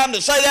have time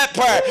to say that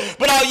prayer.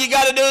 But all you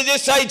got to do is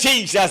just say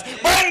Jesus.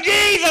 Bring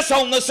Jesus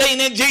on the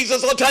scene, and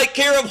Jesus will take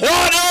care of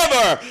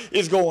whatever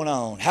is going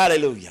on.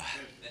 Hallelujah.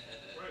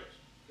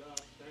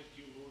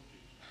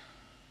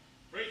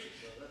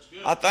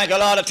 I think a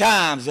lot of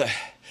times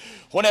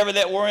whenever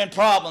that we're in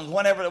problems,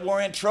 whenever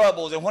we're in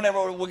troubles, and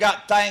whenever we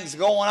got things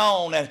going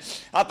on, and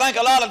I think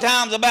a lot of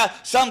times about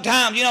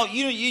sometimes, you know,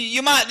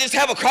 you might just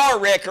have a car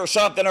wreck or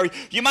something, or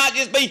you might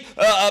just be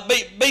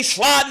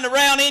sliding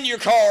around in your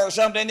car or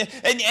something,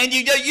 and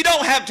you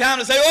don't have time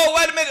to say, oh,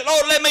 wait a minute,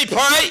 Lord, let me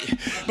pray.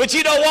 But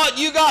you know what?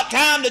 You got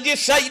time to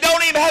just say, you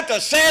don't even have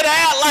to say it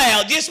out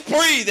loud. Just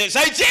breathe and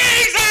say,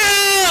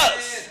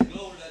 Jesus!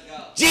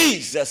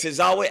 Jesus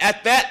is always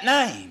at that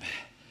name.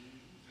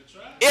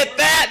 At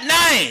that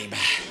name,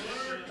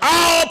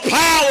 all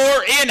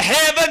power in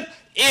heaven,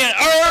 in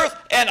earth,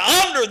 and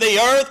under the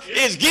earth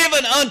is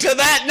given unto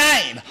that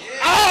name.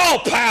 All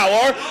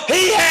power.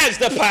 He has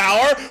the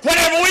power.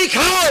 Whenever we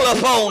call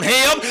upon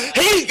him,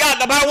 he's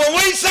got the power. When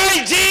we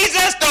say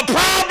Jesus, the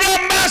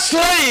problem must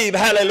leave.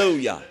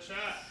 Hallelujah.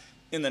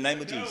 In the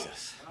name of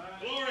Jesus.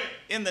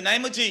 In the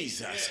name of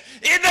Jesus.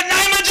 In the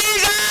name of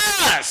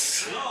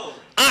Jesus.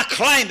 I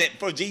claim it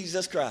for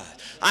Jesus Christ.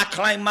 I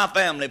claim my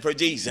family for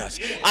Jesus.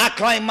 I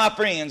claim my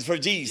friends for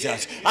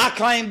Jesus. I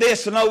claim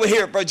this and over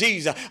here for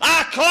Jesus.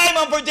 I claim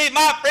them for Jesus.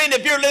 My friend,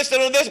 if you're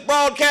listening to this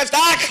broadcast,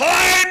 I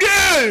claim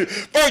you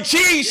for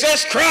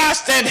Jesus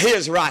Christ and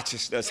his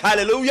righteousness.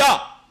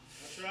 Hallelujah.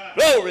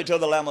 Glory to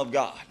the Lamb of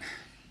God.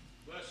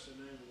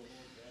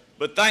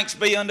 But thanks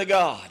be unto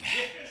God.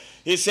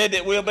 He said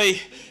that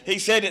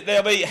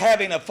they'll be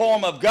having a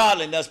form of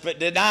godliness, but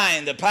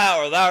denying the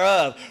power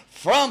thereof.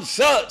 From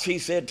such, he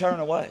said,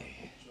 turn away.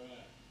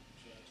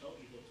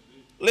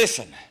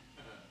 Listen,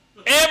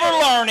 ever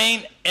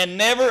learning and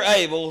never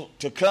able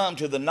to come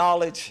to the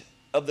knowledge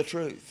of the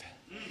truth.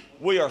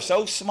 We are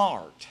so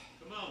smart.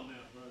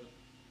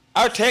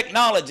 Our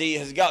technology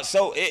has got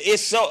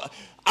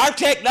our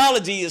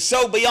technology is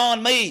so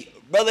beyond me,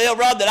 Brother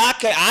Elrod, that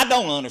I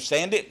don't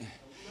understand it.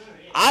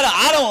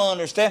 I don't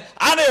understand.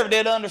 I never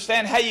did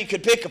understand how you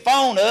could pick a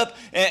phone up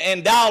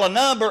and dial a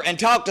number and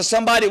talk to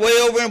somebody way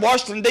over in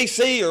Washington,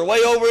 D.C. or way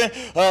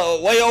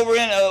over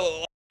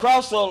in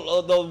across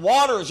the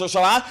waters or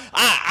so.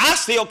 I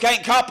still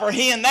can't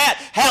comprehend that,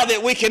 how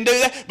that we can do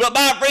that. But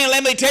my friend,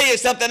 let me tell you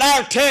something.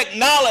 Our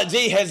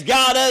technology has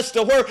got us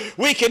to where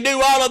we can do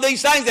all of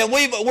these things, and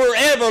we're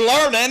ever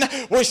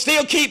learning. We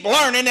still keep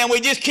learning, and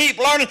we just keep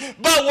learning.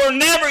 But we're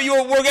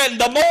getting,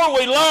 the more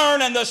we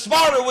learn and the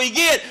smarter we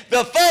get,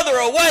 the further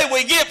away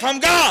we get from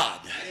God.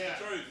 Yeah.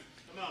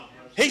 Come on.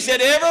 He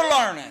said, ever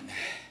learning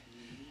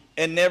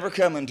and never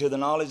coming to the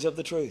knowledge of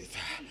the truth.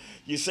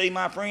 You see,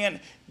 my friend,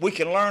 we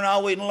can learn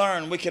all we can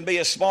learn. We can be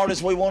as smart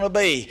as we want to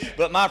be.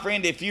 But, my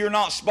friend, if you're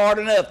not smart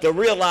enough to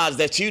realize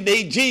that you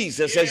need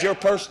Jesus as your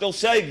personal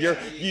Savior,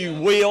 you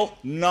will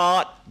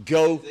not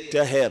go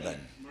to heaven.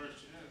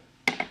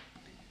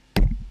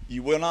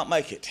 You will not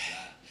make it.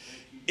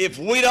 If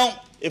you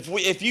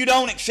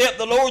don't accept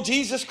the Lord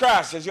Jesus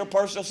Christ as your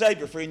personal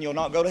Savior, friend, you'll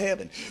not go to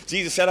heaven.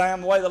 Jesus said, I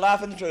am the way, the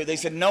life, and the truth. He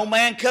said, no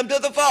man come to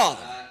the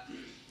Father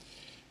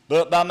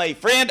but by me.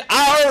 Friend,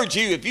 I urge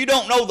you, if you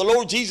don't know the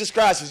Lord Jesus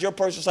Christ as your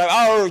personal Savior,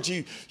 I urge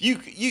you,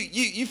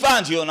 you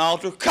find you an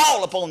altar,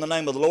 call upon the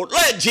name of the Lord,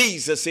 let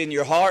Jesus in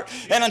your heart,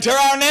 and until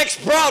our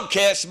next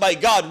broadcast, may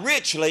God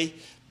richly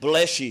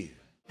bless you.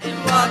 And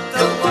what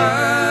the world